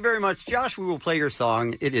 Fantastic. Thank you very much, Josh. We will play your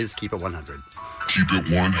song. It is Keep It 100. Keep it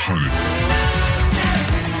 100.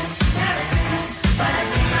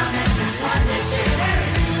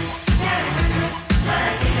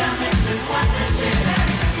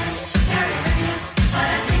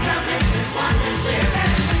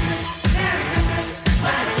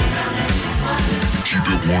 Keep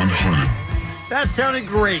it 100. That sounded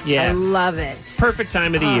great. Yes. I love it. Perfect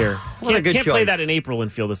time of the year. what a good Can't play choice. that in April and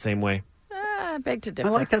feel the same way. Beg to differ.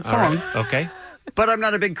 I like that All song. right. Okay. But I'm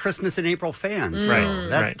not a big Christmas in April fan. So Right,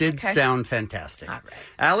 that right. did Okay. sound fantastic.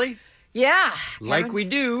 Allie, Yeah. like Kevin? we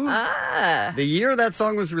do, the year that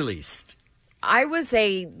song was released. I was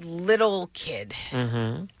a little kid,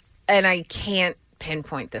 and I can't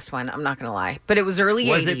pinpoint this one. I'm not going to lie. But it was early 80s.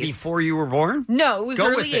 Was it before you were born? No, it was Go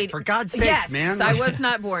early with it, 80s. for God's sakes, yes, man. I was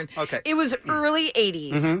not born. Okay. It was early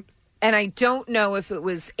 80s, and I don't know if it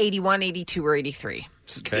was 81, 82, or 83.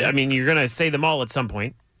 Okay. I mean, you're going to say them all at some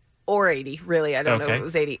point. Or 80, really. I don't know if Okay. it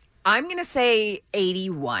was 80. I'm going to say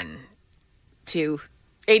 81 to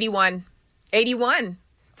 81. 81.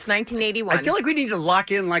 It's 1981. I feel like we need to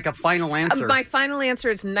lock in like a final answer. My final answer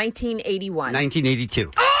is 1981.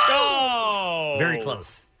 1982. Oh! Very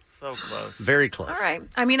close. So close. Very close. All right.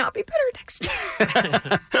 I mean, I'll be better next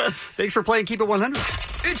year. Thanks for playing Keep It 100.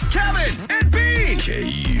 It's Kevin and Bean.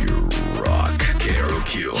 KROQ.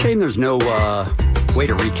 KROQ. Shame there's no way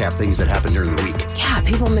to recap things that happened during the week. Yeah,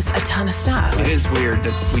 people miss a ton of stuff. It is weird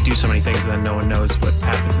that we do so many things and then no one knows what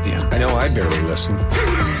happens at the end. I know I barely listen.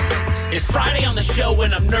 It's Friday on the show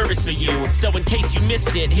and I'm nervous for you. So in case you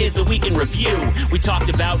missed it, here's the week in review. We talked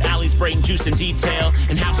about Allie's brain juice in detail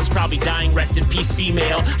and how she's probably dying, rest in peace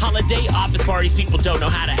female. Holiday office parties, people don't know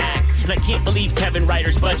how to act. And I can't believe Kevin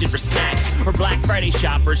Ryder's budget for snacks. Or Black Friday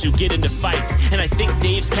shoppers who get into fights. And I think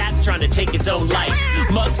Dave's cat's trying to take its own life.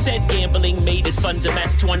 Muggs said gambling made his funds a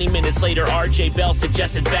mess. 20 minutes later, RJ Bell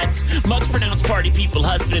suggested bets. Muggs pronounced party people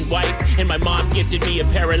husband and wife. And my mom gifted me a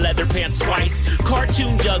pair of leather pants twice.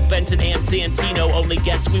 Cartoon Doug Benson and Santino. Only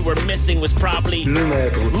guess we were missing was probably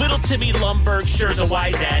Little Timmy Lumberg. Sure's a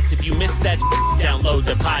wise ass. If you missed that, download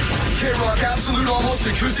the podcast. KROQ Absolut Almost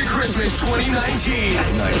Acoustic Christmas 2019.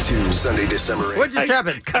 Night 2, Sunday, December 8th. What just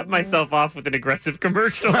happened? Cut myself off with an aggressive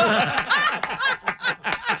commercial.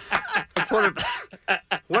 That's one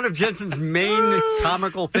of Jensen's main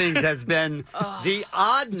comical things has been the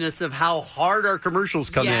oddness of how hard our commercials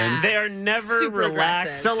come in. They are never Super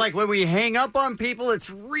relaxed. So, like, when we hang up on people, it's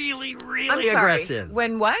really, really I'm sorry. aggressive.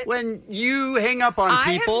 When what? When you hang up on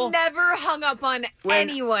people. I have never hung up on When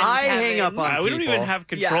anyone. I Kevin. hang up on we don't people. even have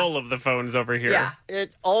control of the phones over here. Yeah.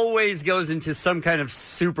 It always goes into some kind of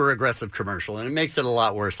super aggressive commercial, and it makes it a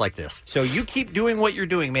lot worse like this. So you keep doing what you're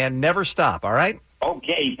doing, man. Never stop, all right?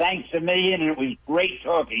 Okay, thanks a million, and it was great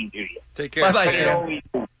talking to you. Take care. Bye-bye, As Sam. always.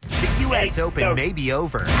 The U.S. Open may be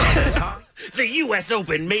over. The U.S.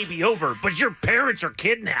 Open may be over, but your parents are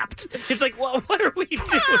kidnapped. It's like, well, what are we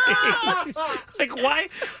doing? Like, why?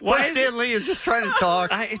 Poor is Stan Lee is just trying to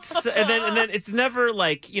talk. and then it's never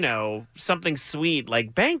like something sweet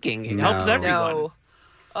like banking. It helps No. everyone. No.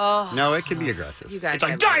 Oh, No, it can be aggressive. you guys. It's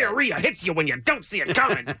like have- diarrhea hits you when you don't see it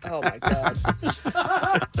coming. Oh my god.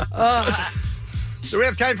 Do we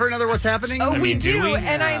have time for another What's Happening? Oh, I we mean, do do, we?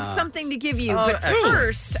 and I have something to give you. Oh, But excellent.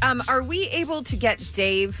 first, are we able to get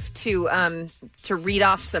Dave to read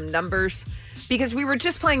off some numbers? Because we were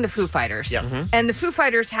just playing the Foo Fighters. Yes. And the Foo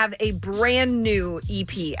Fighters have a brand new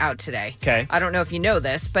EP out today. Okay. I don't know if you know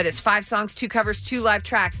this, but it's 5 songs, 2 covers, 2 live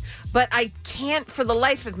tracks. But I can't, for the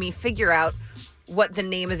life of me, figure out what the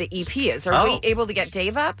name of the EP is. Are we able to get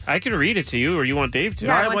Dave up? I can read it to you, or you want Dave to?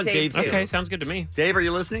 Yeah, I want Dave to. Okay, sounds good to me. Dave, are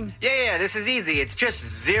you listening? Yeah, this is easy. It's just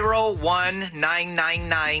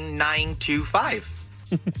 019999925.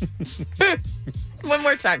 One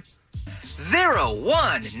more time.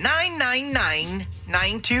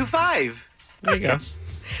 019999925. There you go.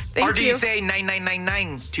 Or do you say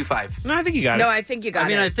 999925? No, I think you got it. No, I think you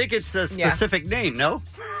got it. I think it's a specific name, no?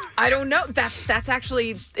 I don't know. That's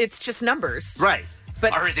actually, it's just numbers. Right.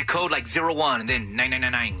 But or is it code like 01 and then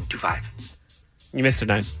 999925? You missed a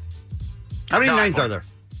 9. How many nines are there?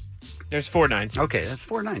 There's 4 9s. Okay, that's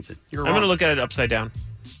 4 9s. You're I'm wrong. going to look at it upside down.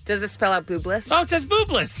 Does it spell out boobless? Oh, it says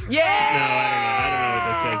boobless. Yeah! No, I don't know what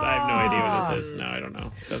this is. I have no idea what this is. No, I don't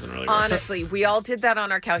know. It doesn't really work. Honestly, we all did that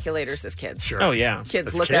on our calculators as kids. Sure. Oh, yeah.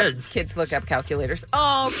 Kids That's look up calculators.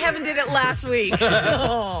 Oh, Kevin did it last week.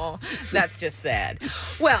 Oh, that's just sad.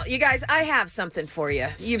 Well, you guys, I have something for you.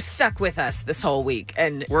 You've stuck with us this whole week,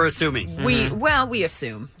 and we're assuming. We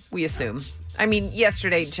assume. We assume. I mean,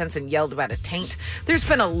 yesterday Jensen yelled about a taint. There's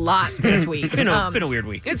been a lot this week. been a weird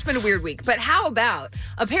week. It's been a weird week. But how about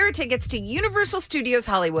a pair of tickets to Universal Studios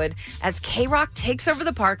Hollywood as KROQ takes over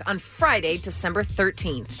the park on Friday, December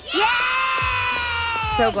 13th. Yeah!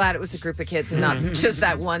 So glad it was a group of kids and not just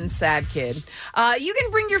that one sad kid. You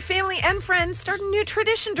can bring your family and friends, start a new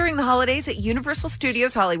tradition during the holidays at Universal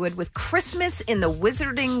Studios Hollywood with Christmas in the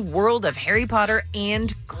Wizarding World of Harry Potter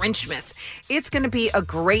and Grinchmas. It's going to be a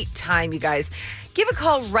great time, you guys. Give a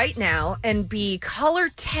call right now and be caller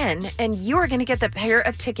 10, and you are going to get the pair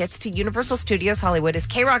of tickets to Universal Studios Hollywood as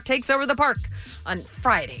KROQ takes over the park on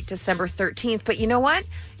Friday, December 13th. But you know what?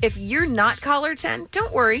 If you're not caller 10,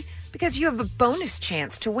 don't worry, because you have a bonus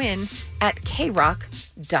chance to win at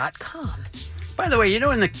KROQ.com. By the way,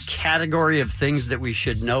 in the category of things that we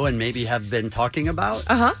should know and maybe have been talking about?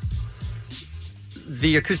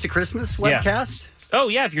 The Acoustic Christmas webcast? Oh,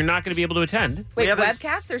 yeah, if you're not going to be able to attend. Wait,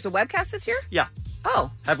 webcast? There's a webcast this year? Yeah. Oh.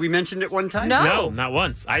 Have we mentioned it one time? No, not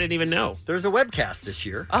once. I didn't even know. There's a webcast this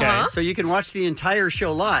year. Okay. So you can watch the entire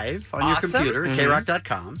show live on your computer at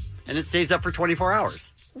KROQ.com, and it stays up for 24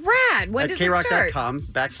 hours. Rad. When does it start?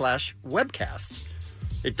 KROQ.com/webcast.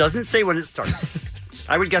 It doesn't say when it starts.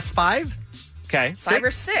 I would guess 5. Okay. 5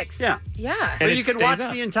 or 6. Yeah. Yeah. But you can watch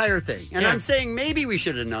the entire thing. And I'm saying maybe we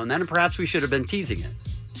should have known that, and perhaps we should have been teasing it.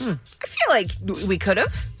 I feel like we could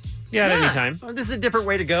have. Yeah, at any time. Well, this is a different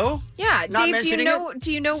way to go. Yeah. Not Dave, mentioning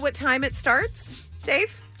do you know what time it starts?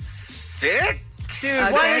 Dave? 6? Dude,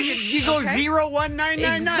 Okay. why don't you go Okay.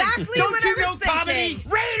 01999? Exactly Don't what you I was know comedy thinking.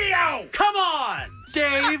 radio? Come on,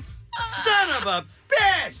 Dave. Son of a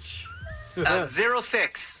bitch.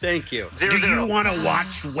 06. Thank you. Do you want to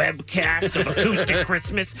watch webcast of Acoustic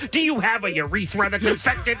Christmas? Do you have a urethra that's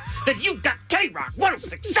infected? Then you got KROQ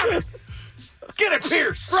 1067. Get it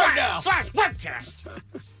pierced right now. / webcast.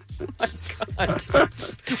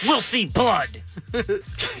 We'll see blood.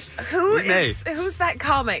 Who's that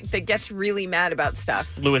comic that gets really mad about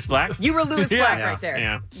stuff? Lewis Black? You were Lewis Black right there.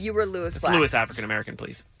 Yeah. You were Lewis It's Black. Lewis African American,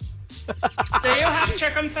 please. Do you have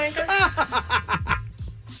chicken fingers?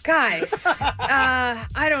 Guys,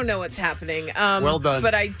 I don't know what's happening. Well done.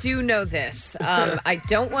 But I do know this. I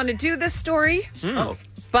don't want to do this story,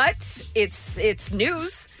 but it's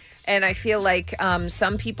news, and I feel like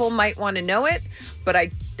some people might want to know it, but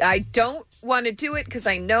I don't want to do it because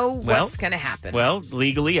I know what's going to happen. Well,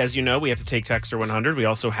 legally, as you know, we have to take Texter 100. We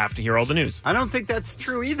also have to hear all the news. I don't think that's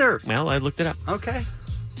true either. Well, I looked it up. Okay.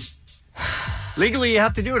 Legally, you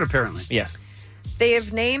have to do it, apparently. Yes. They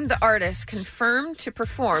have named the artist confirmed to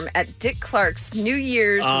perform at Dick Clark's New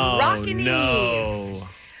Year's Rockin' Eve.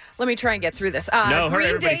 Let me try and get through this. No, hurry,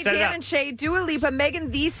 Green everybody, Day, set it Dan up. and Shay, Dua Lipa,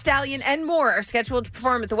 Megan Thee Stallion, and more are scheduled to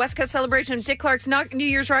perform at the West Coast celebration of Dick Clark's New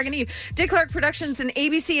Year's Rockin' Eve. Dick Clark Productions and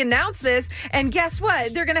ABC announced this, and guess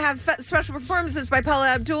what? They're going to have special performances by Paula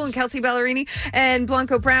Abdul and Kelsey Ballerini and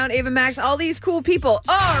Blanco Brown, Ava Max, all these cool people.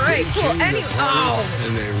 All right, cool. Anyway,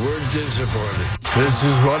 And they weren't disappointed. This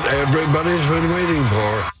is what everybody's been waiting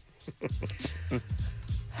for.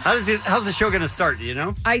 How's the show going to start? Do you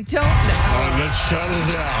know? I don't know. Let's count it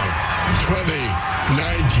down. 20,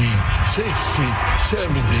 19, 16, 17,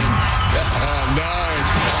 9,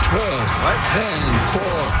 12, 10,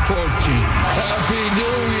 4, 14. Happy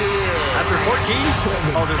New Year. After 14? 7,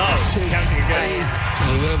 Oh, there's 6, counting again. 8,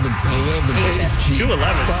 11, 18, 2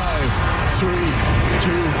 11s. 5, 3, 2,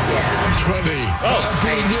 20.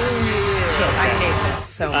 Happy New Year. I hate this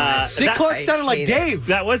so much. Dick Clark I sounded like hate it. Dave.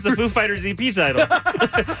 That was the Foo Fighters EP title.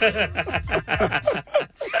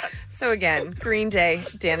 So again, Green Day,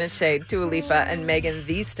 Dan and Shay, Dua Lipa, and Megan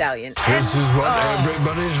Thee Stallion. This is what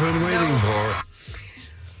everybody's been waiting for.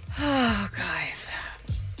 Oh, guys.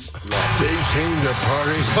 They came to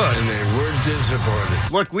party and they weren't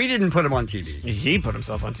disappointed. Look, we didn't put him on TV. He put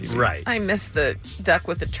himself on TV. Right. I missed the duck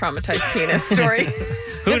with the traumatized penis story.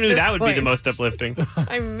 Who At knew this that would be the point. most uplifting?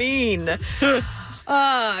 I mean,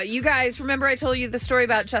 you guys remember I told you the story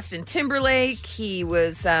about Justin Timberlake? He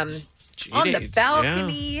was on the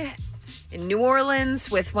balcony in New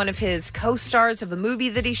Orleans with one of his co-stars of a movie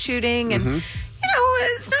that he's shooting, and you know,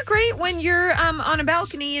 it's not great when you're on a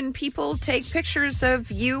balcony and people take pictures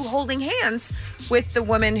of you holding hands with the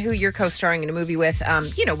woman who you're co-starring in a movie with,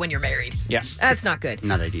 when you're married. Yeah. That's not good.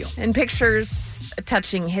 Not ideal. And pictures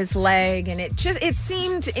touching his leg, and it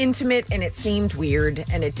seemed intimate, and it seemed weird,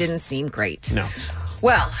 and it didn't seem great. No.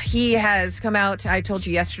 Well, he has come out, I told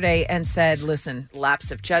you yesterday, and said, listen,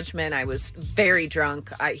 lapse of judgment. I was very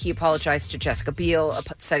drunk. He apologized to Jessica Biel,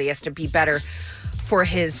 said he has to be better for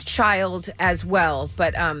his child as well.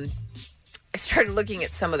 But I started looking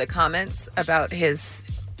at some of the comments about his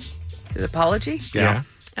apology. Yeah.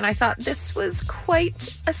 And I thought this was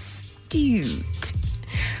quite astute.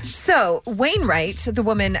 So Wainwright, the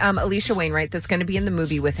woman, Alicia Wainwright, that's going to be in the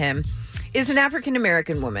movie with him, is an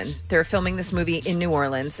African-American woman. They're filming this movie in New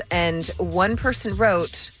Orleans, and one person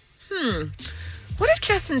wrote, what if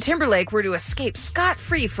Justin Timberlake were to escape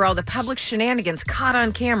scot-free for all the public shenanigans caught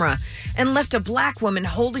on camera and left a black woman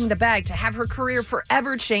holding the bag to have her career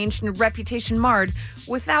forever changed and reputation marred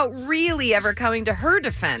without really ever coming to her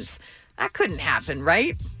defense? That couldn't happen,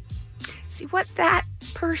 right? See, what that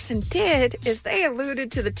person did is they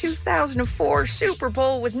alluded to the 2004 Super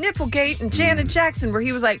Bowl with Nipplegate and Janet Jackson, where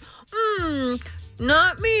he was like,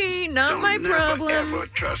 not me, not my problem. Don't ever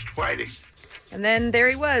trust Whitey. And then there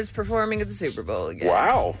he was performing at the Super Bowl again.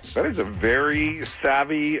 Wow, that is a very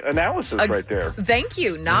savvy analysis right there. Thank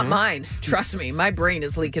you, not mine. Trust me, my brain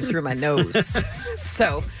is leaking through my nose.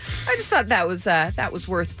 So I just thought that was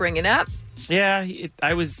worth bringing up. Yeah,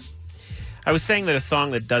 I was saying that a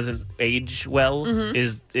song that doesn't age well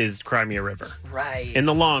is Cry Me a River. Right. In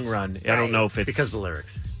the long run. I don't know if it's... Because of the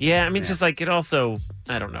lyrics. Yeah, I mean, just like it also,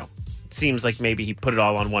 I don't know. It seems like maybe he put it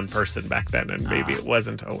all on one person back then, and maybe it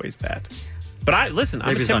wasn't always that. But I'm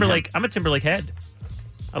a Timberlake head.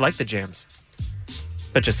 I like the jams.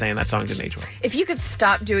 But just saying, that song didn't age well. If you could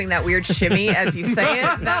stop doing that weird shimmy as you say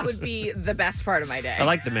it, that would be the best part of my day. I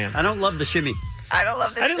like the man. I don't love the shimmy. I don't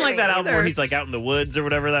love the I didn't like that album where he's like out in the woods or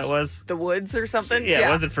whatever that was. The woods or something? Yeah, it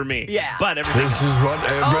wasn't for me. Yeah. But everything This is what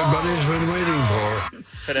everybody's been waiting for.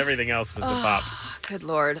 But everything else was the pop. Good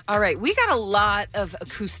Lord. All right, we got a lot of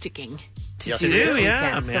acousticking to do this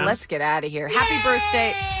weekend, so let's get out of here. Happy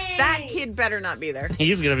birthday. That kid better not be there.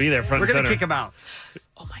 He's going to be there front We're and center. going to kick him out.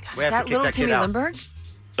 Oh, my God. We Is have to that kick little that kid Timmy out. Lindbergh?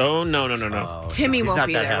 Oh, no. Timmy won't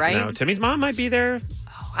be there, right? No, Timmy's mom might be there.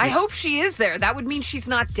 Oh, I hope she is there. That would mean she's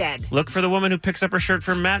not dead. Look for the woman who picks up her shirt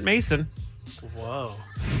from Matt Mason. Whoa.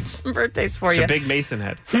 Some birthdays for It's you. a big Mason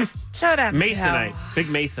head. Shut up. Masonite. Big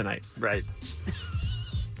Masonite. Right.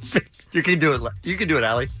 You can do it. You can do it,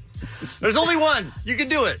 Allie. There's only one. You can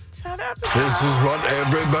do it. Shut up. This is what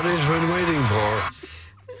everybody's been waiting for.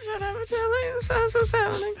 Shut up. That's what's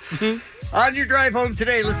happening. On your drive home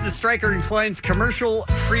today, listen to Stryker and Klein's commercial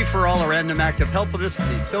free-for-all, a random act of helpfulness for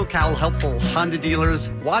the SoCal helpful Honda dealers.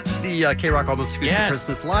 Watch the KROQ Almost Exclusive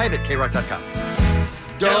Christmas live at KROQ.com.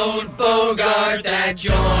 Don't bogart that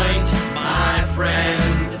joint, my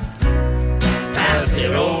friend. Pass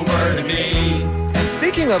it over to me. And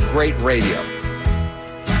speaking of great radio,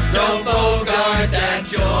 Don't bogart that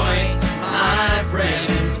joint, my friend.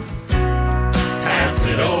 Pass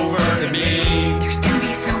it over to me. There's gonna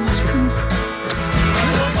be so much poop.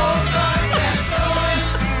 Don't bogart that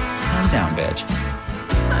calm down, bitch.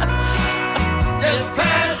 joint. Just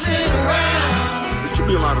pass it around. This should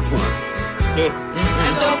be a lot of fun. And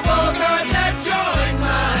don't bogart that joint,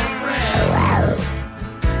 my friend.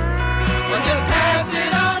 Well, just pass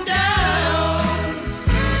it on down.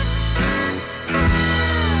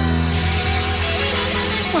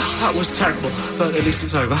 Well, that was terrible, but at least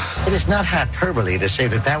it's over. It is not hyperbole to say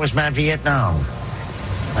that was my Vietnam.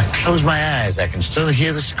 I close my eyes, I can still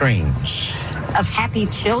hear the screams. Of happy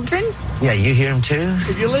children? Yeah, you hear them too?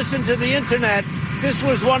 If you listen to the internet, this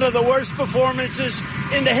was one of the worst performances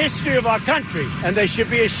in the history of our country, and they should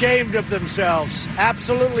be ashamed of themselves.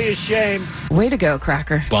 Absolutely ashamed. Way to go,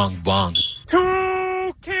 Cracker. Bong, bong.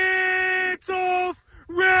 2 kids of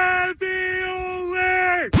ravioli.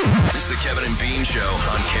 It's the Kevin and Bean Show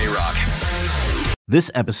on KROQ. This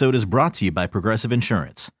episode is brought to you by Progressive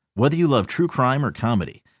Insurance. Whether you love true crime or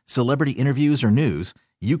comedy, celebrity interviews or news,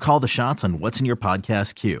 you call the shots on what's in your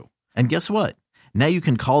podcast queue. And guess what? Now you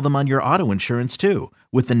can call them on your auto insurance too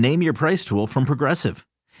with the Name Your Price tool from Progressive.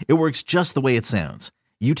 It works just the way it sounds.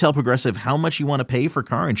 You tell Progressive how much you want to pay for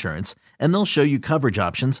car insurance, and they'll show you coverage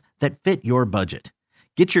options that fit your budget.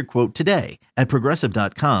 Get your quote today at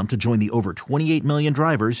Progressive.com to join the over 28 million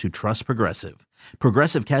drivers who trust Progressive.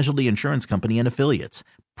 Progressive Casualty Insurance Company and Affiliates.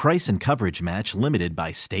 Price and coverage match limited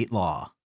by state law.